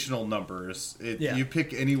generational numbers. Yeah. You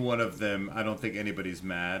pick any one of them, I don't think anybody's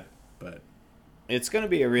mad. But It's going to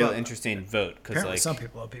be a real interesting vote because Apparently, like some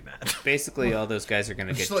people will be mad. basically all those guys are going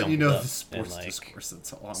to get just letting jumped you know up the sports and like discourse.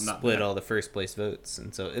 That's all. I'm not split mad. all the first place votes,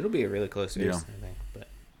 and so it'll be a really close race. Yeah. I think, but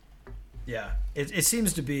Yeah, it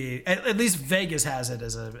seems to be at least Vegas has it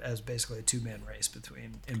as basically a 2-man race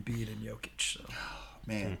between Embiid and Jokic. So.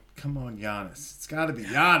 Man, come on, Giannis. It's got to be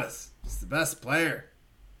Giannis. He's the best player.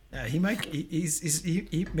 Yeah, he might.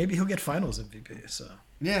 He maybe he'll get Finals MVP. So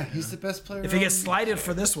Yeah, he's the best player. if he gets on- slighted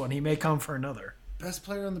for this one, he may come for another. best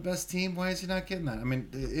player on the best team, why is he not getting that? I mean,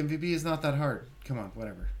 the MVP is not that hard. Come on,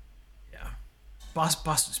 whatever. Yeah,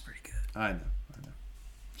 Boston's pretty good. I know.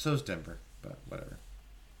 So's Denver, but whatever.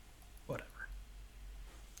 Whatever.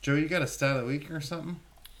 Joe, you got a stat of the week or something?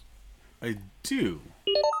 I do.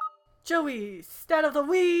 Joey, stat of the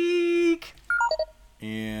week.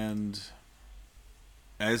 And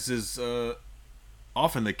as is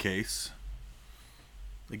often the case,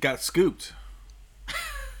 it got scooped,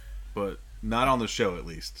 but not on the show at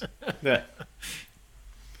least. That's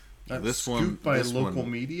This scooped one- by this local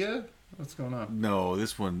one- media? What's going on? No,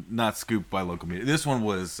 this one not scooped by local media. This one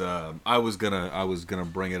was I was gonna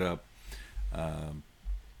bring it up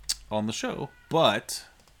on the show, but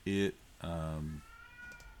it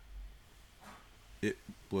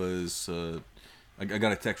was I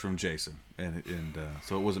got a text from Jason, and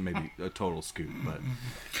so it wasn't maybe a total scoop, but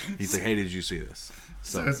he's like, "Hey, did you see this?"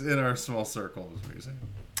 So it's in our small circle, is what you're saying.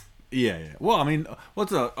 Yeah. Well, I mean,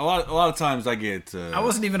 what's a lot of times I get. I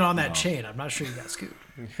wasn't even on that chain. I'm not sure you got scooped.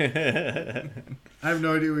 I have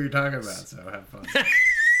no idea what you're talking about, so have fun.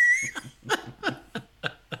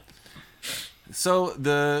 So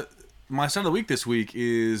my stat of the week this week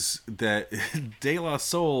is that De La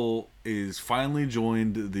Soul is finally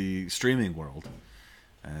joined the streaming world,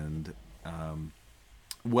 and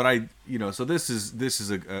so this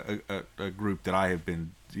is a group that I have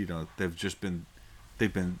been,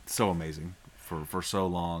 they've been so amazing for so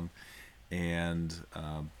long, and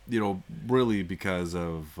really because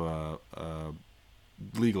of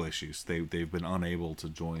legal issues, they've been unable to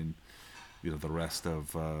join the rest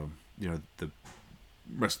of the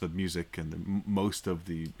rest of the music and most of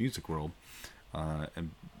the music world,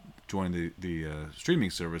 and join the streaming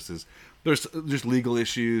services. There's just legal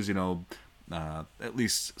issues, at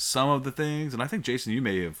least some of the things, and I think Jason, you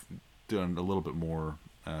may have done a little bit more,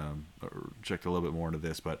 or checked a little bit more into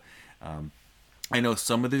this, but I know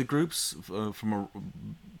some of the groups from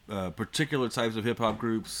particular types of hip hop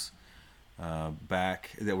groups back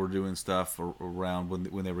that were doing stuff around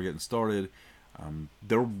when they were getting started.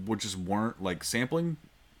 There just weren't like sampling.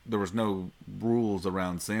 There was no rules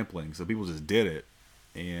around sampling, so people just did it,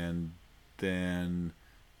 and then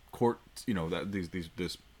that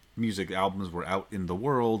these music albums were out in the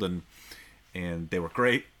world, and they were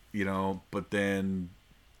great, but then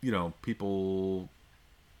people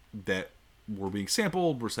that were being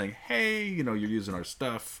sampled were saying, hey, you're using our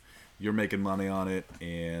stuff, you're making money on it,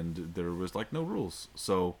 and there was like no rules.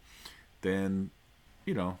 So then,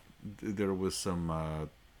 there was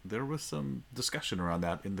some discussion around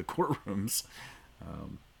that in the courtrooms.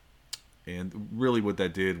 And really what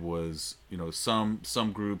that did was,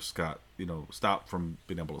 some groups got, stopped from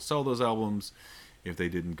being able to sell those albums if they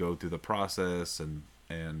didn't go through the process, and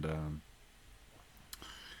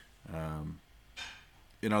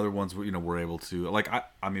in other ones, were able to, like,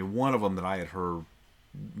 I mean, one of them that I had heard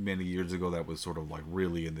many years ago that was sort of like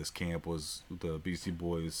really in this camp was the Beastie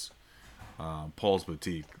Boys, Paul's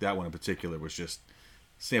Boutique. That one in particular was just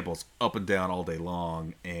samples up and down all day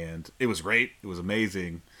long, and it was great. It was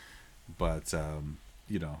amazing. But,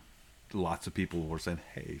 lots of people were saying,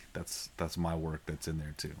 hey, that's my work that's in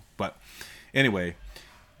there too. But anyway,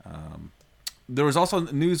 there was also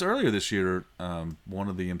news earlier this year. One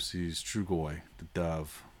of the MCs, Trugoy, the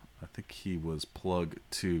Dove, I think he was Plug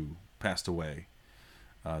 2, passed away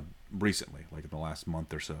recently, like in the last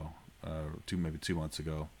month or so, maybe 2 months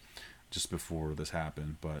ago, just before this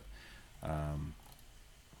happened. But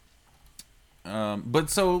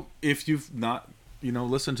so if you've not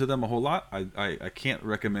listen to them a whole lot, I can't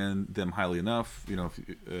recommend them highly enough.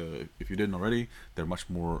 If you didn't already, it's much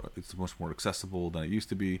more accessible than it used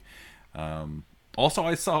to be. Also,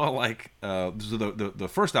 I saw like the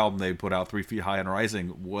first album they put out, 3 Feet High and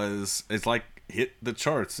Rising, it's like hit the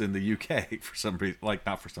charts in the UK for some reason, like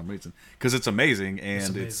not for some reason, because it's amazing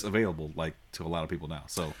and it's available like to a lot of people now.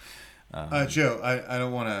 So, Joe, I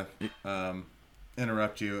don't want to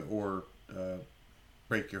interrupt you or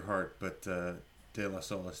break your heart, but De La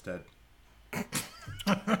Soul is dead.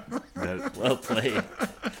 Well played.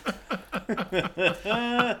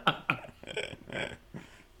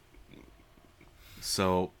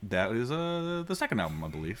 So that is the second album, I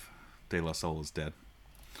believe. De La Soul is dead,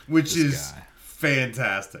 which is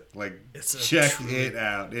fantastic. Like, check it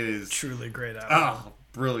out. It is truly great album. Oh,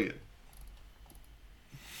 brilliant.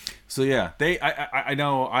 So yeah, I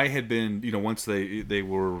know I had been, once they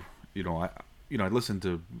were, I listened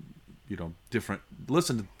to,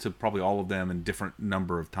 listened to probably all of them in different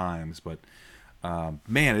number of times, but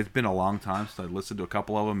man, it's been a long time since I listened to a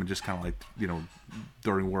couple of them, and just kind of like,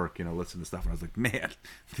 during work, listen to stuff, and I was like, man,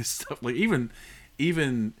 this stuff, like even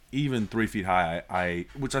 3 Feet High,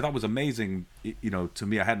 which I thought was amazing, to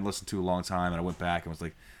me, I hadn't listened to a long time, and I went back and was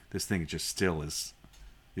like, this thing just still is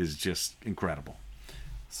just incredible.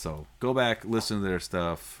 So go back, listen to their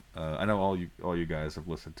stuff. I know all you guys have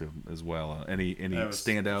listened to them as well. Any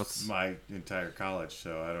standouts? My entire college,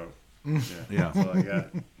 so I don't. Yeah. That's all I got.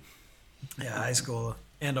 Yeah, high school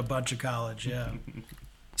and a bunch of college. Yeah,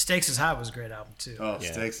 Stakes is High was a great album too. Oh,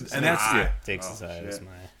 yeah. Stakes is and that's High. Stakes is High was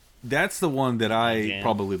my. That's the one that I jam.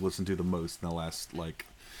 Probably listened to the most in the last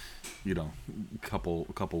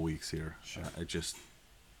couple weeks here. Sure. It's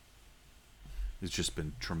just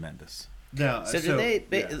been tremendous. Yeah.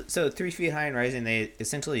 So 3 Feet High and Rising, they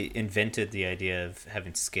essentially invented the idea of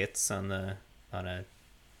having skits on a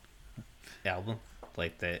album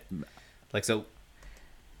like that. Like, so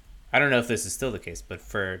I don't know if this is still the case, but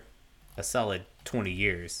for a solid 20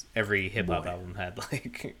 years, every hip hop album had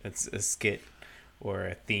like a skit or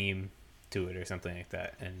a theme to it or something like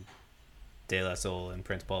that. And De La Soul and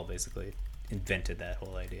Prince Paul basically invented that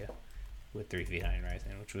whole idea with 3 Feet High and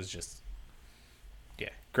Rising, which was just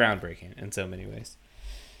groundbreaking in so many ways.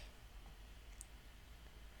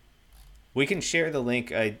 We can share the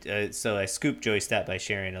link. So I scooped Joey Stat by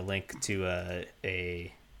sharing a link to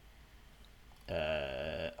a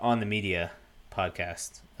On the Media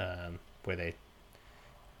podcast where they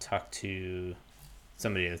talk to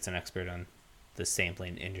somebody that's an expert on the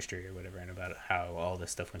sampling industry or whatever, and about how all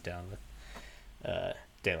this stuff went down with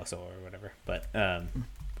De La Soul or whatever. But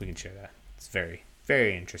we can share that. It's very,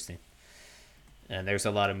 very interesting. And there's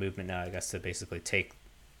a lot of movement now, I guess, to basically take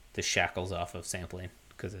the shackles off of sampling,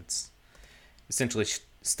 because it's essentially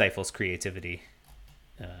stifles creativity.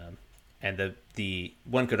 And the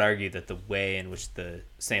one could argue that the way in which the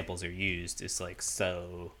samples are used is like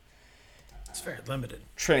so... It's very limited.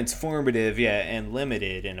 Transformative, and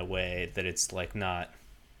limited in a way that it's like not...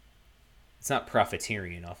 It's not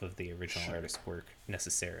profiteering off of the original artist's work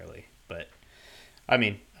necessarily. But, I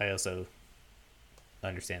mean, I also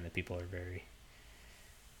understand that people are very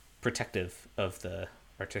protective of the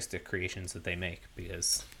artistic creations that they make,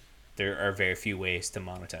 because there are very few ways to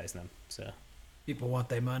monetize them. So people want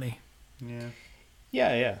their money.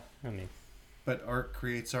 Yeah. I mean, but art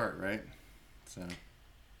creates art, right? So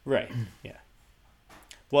right, yeah.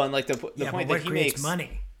 Well, and like the point that he makes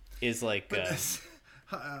money is like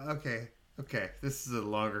okay. Okay, this is a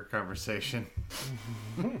longer conversation.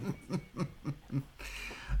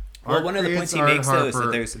 Well, one of the points he makes, though, is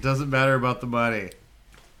that there's... It doesn't matter about the money.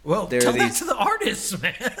 Well, There tell are that these- to the artists,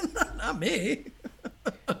 man. Not me.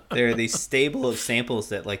 There are these stable of samples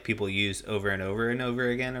that like people use over and over and over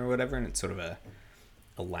again or whatever, and it's sort of a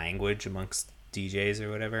language amongst DJs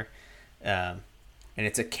or whatever. And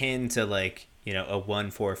it's akin to like, you know, a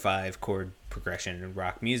 1-4-5 chord progression in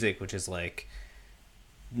rock music, which is like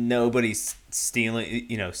nobody's stealing,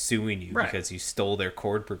 you know, suing you Right. because you stole their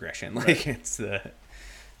chord progression. Like it's the,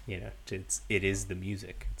 you know, it is the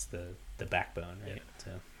music. It's the backbone, right?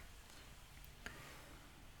 So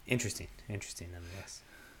interesting nonetheless.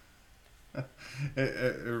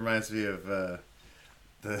 It reminds me of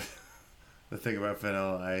the thing about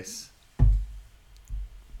Vanilla Ice.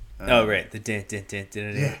 Oh right, the dun, dun, dun,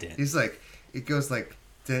 dun, Yeah, dun. he's like, it goes like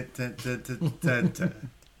dun, dun, dun, dun, dun, dun.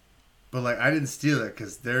 But like I didn't steal it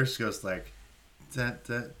because theirs goes like dun,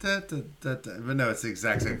 dun, dun, dun, dun, dun. But no, it's the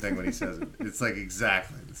exact same thing when he says it. It's like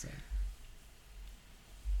exactly the same.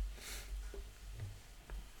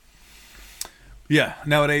 Yeah,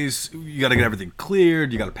 nowadays you got to get everything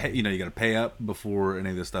cleared. You got to pay. You know, you got to pay up before any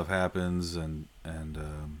of this stuff happens, and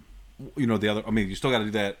you know the other. I mean, you still got to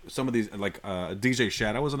do that. Some of these, like DJ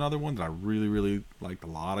Shadow, was another one that I really liked a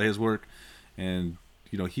lot of his work, and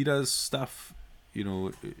you know he does stuff, you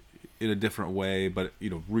know, in a different way, but you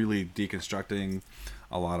know, really deconstructing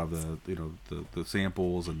a lot of the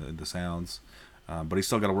samples and the sounds. But he's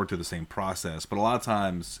still got to work through the same process. But a lot of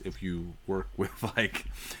times, if you work with like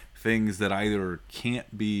things that either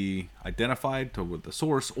can't be identified with the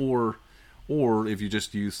source, or if you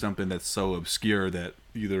just use something that's so obscure that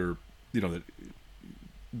either, you know,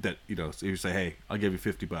 that you know, so you say, hey, I'll give you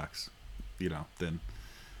 $50, you know, then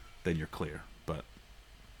you're clear. But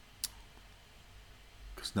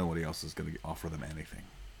because nobody else is going to offer them anything,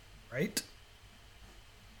 Right?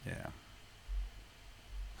 yeah.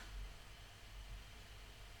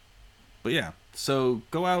 But yeah, so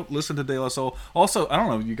go out, listen to De La Soul. Also, I don't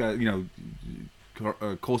know, you guys, you know,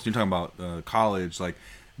 Colson, you're talking about college, like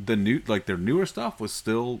their newer stuff was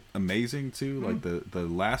still amazing too. Like the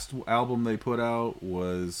last album they put out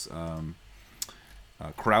was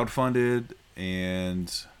crowdfunded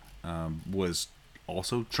and was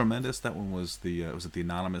also tremendous. That one was was it the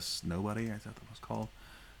Anonymous Nobody? I thought that was called.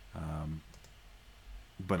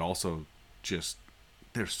 But also just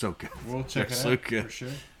they're so good. We'll check They're it so out good. for sure.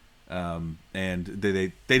 And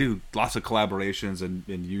they do lots of collaborations, and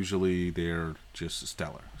usually they're just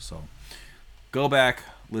stellar. So go back,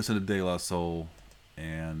 listen to De La Soul,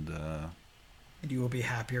 and You will be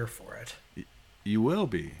happier for it. you will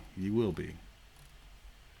be. You will be.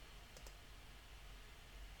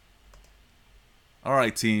 All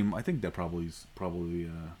right, team. I think that probably is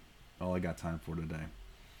all I got time for today.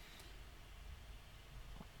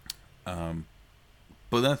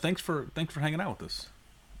 But then thanks for hanging out with us.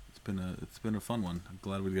 It's been a fun one. I'm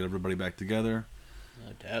glad we get everybody back together.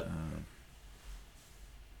 No doubt.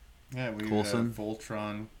 Yeah, we Coulson.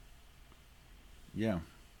 Voltron. Yeah. Is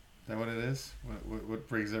that what it is? What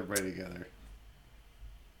brings everybody together?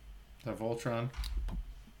 Is that Voltron?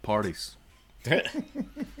 Parties.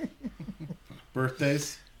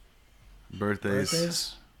 Birthdays?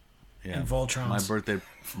 Birthdays Yeah. and Voltrons. My birthday.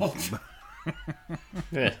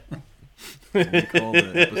 Yeah. We call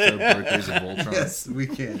the episode Birthdays of Voltron. Yes, we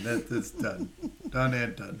can. That's done. Done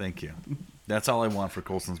and done. Thank you. That's all I want for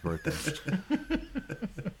Colson's birthday.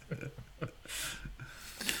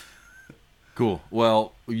 Cool.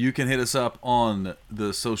 Well, you can hit us up on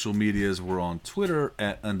the social medias. We're on Twitter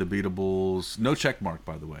at Undebeatables. No check mark,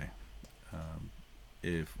 by the way.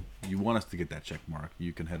 If you want us to get that check mark,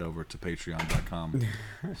 you can head over to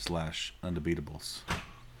patreon.com/Undebeatables.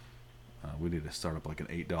 We need to start up like an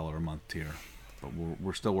 $8 a month tier, but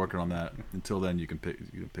we're still working on that. Until then, you can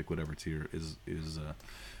pick whatever tier is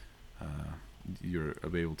you're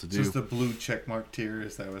able to do. Just the blue checkmark tier,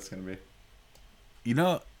 is that what it's going to be? You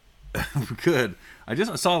know, we could. I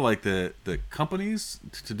saw like the companies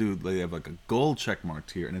to do. They have like a gold checkmark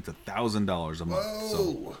tier, and it's $1,000 a month. Whoa!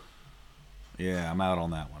 So yeah, I'm out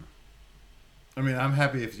on that one. I mean, I'm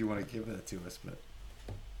happy if you want to give that to us, but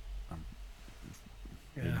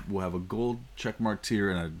Yeah. We'll have a gold checkmark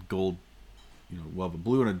tier and a gold. We'll have a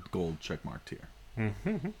blue and a gold checkmark tier.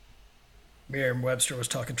 Merriam-Webster was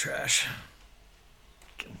talking trash.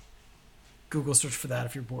 Google search for that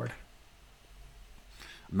if you're bored.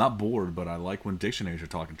 I'm not bored, but I like when dictionaries are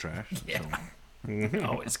talking trash. Yeah. So.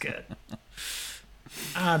 Always good.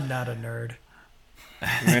 I'm not a nerd.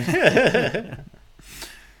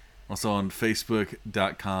 Also on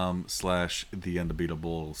Facebook.com/The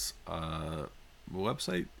Undebeatables.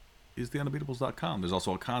 Website is theundebeatables.com. There's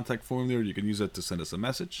also a contact form there. You can use that to send us a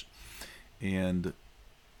message. And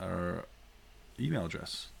our email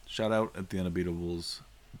address,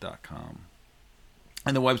 shoutout@theundebeatables.com.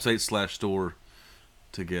 And the website / store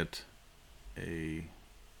to get a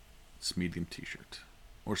medium t-shirt.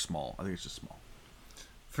 Or small. I think it's just small.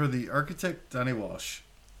 For the architect, Donnie Walsh,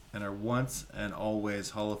 and our once and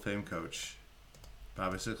always Hall of Fame coach,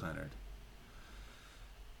 Bobby Sickleonard.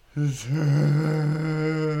 Turn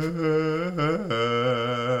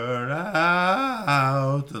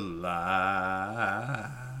out the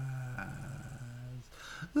lights.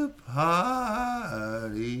 The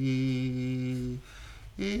party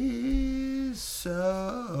is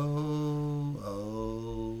so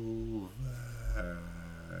over.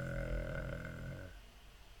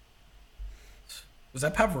 Was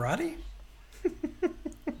that Pavarotti? It's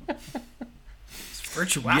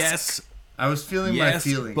virtuosic. Yes. I was feeling my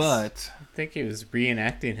feelings. But I think he was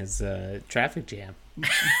reenacting his traffic jam.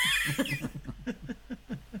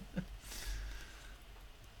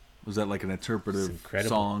 was that like an interpretive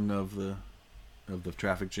song of the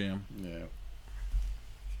traffic jam? Yeah.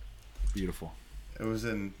 Beautiful. It was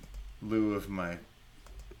in lieu of my...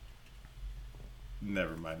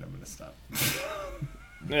 Never mind, I'm going to stop.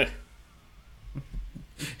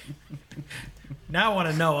 Now I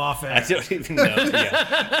want to know off air. I don't even know.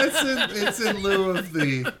 Yeah. It's in lieu of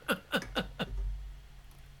the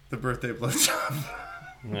birthday blowjob.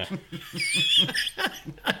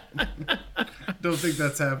 Don't think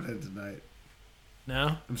that's happening tonight.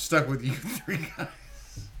 No? I'm stuck with you three guys.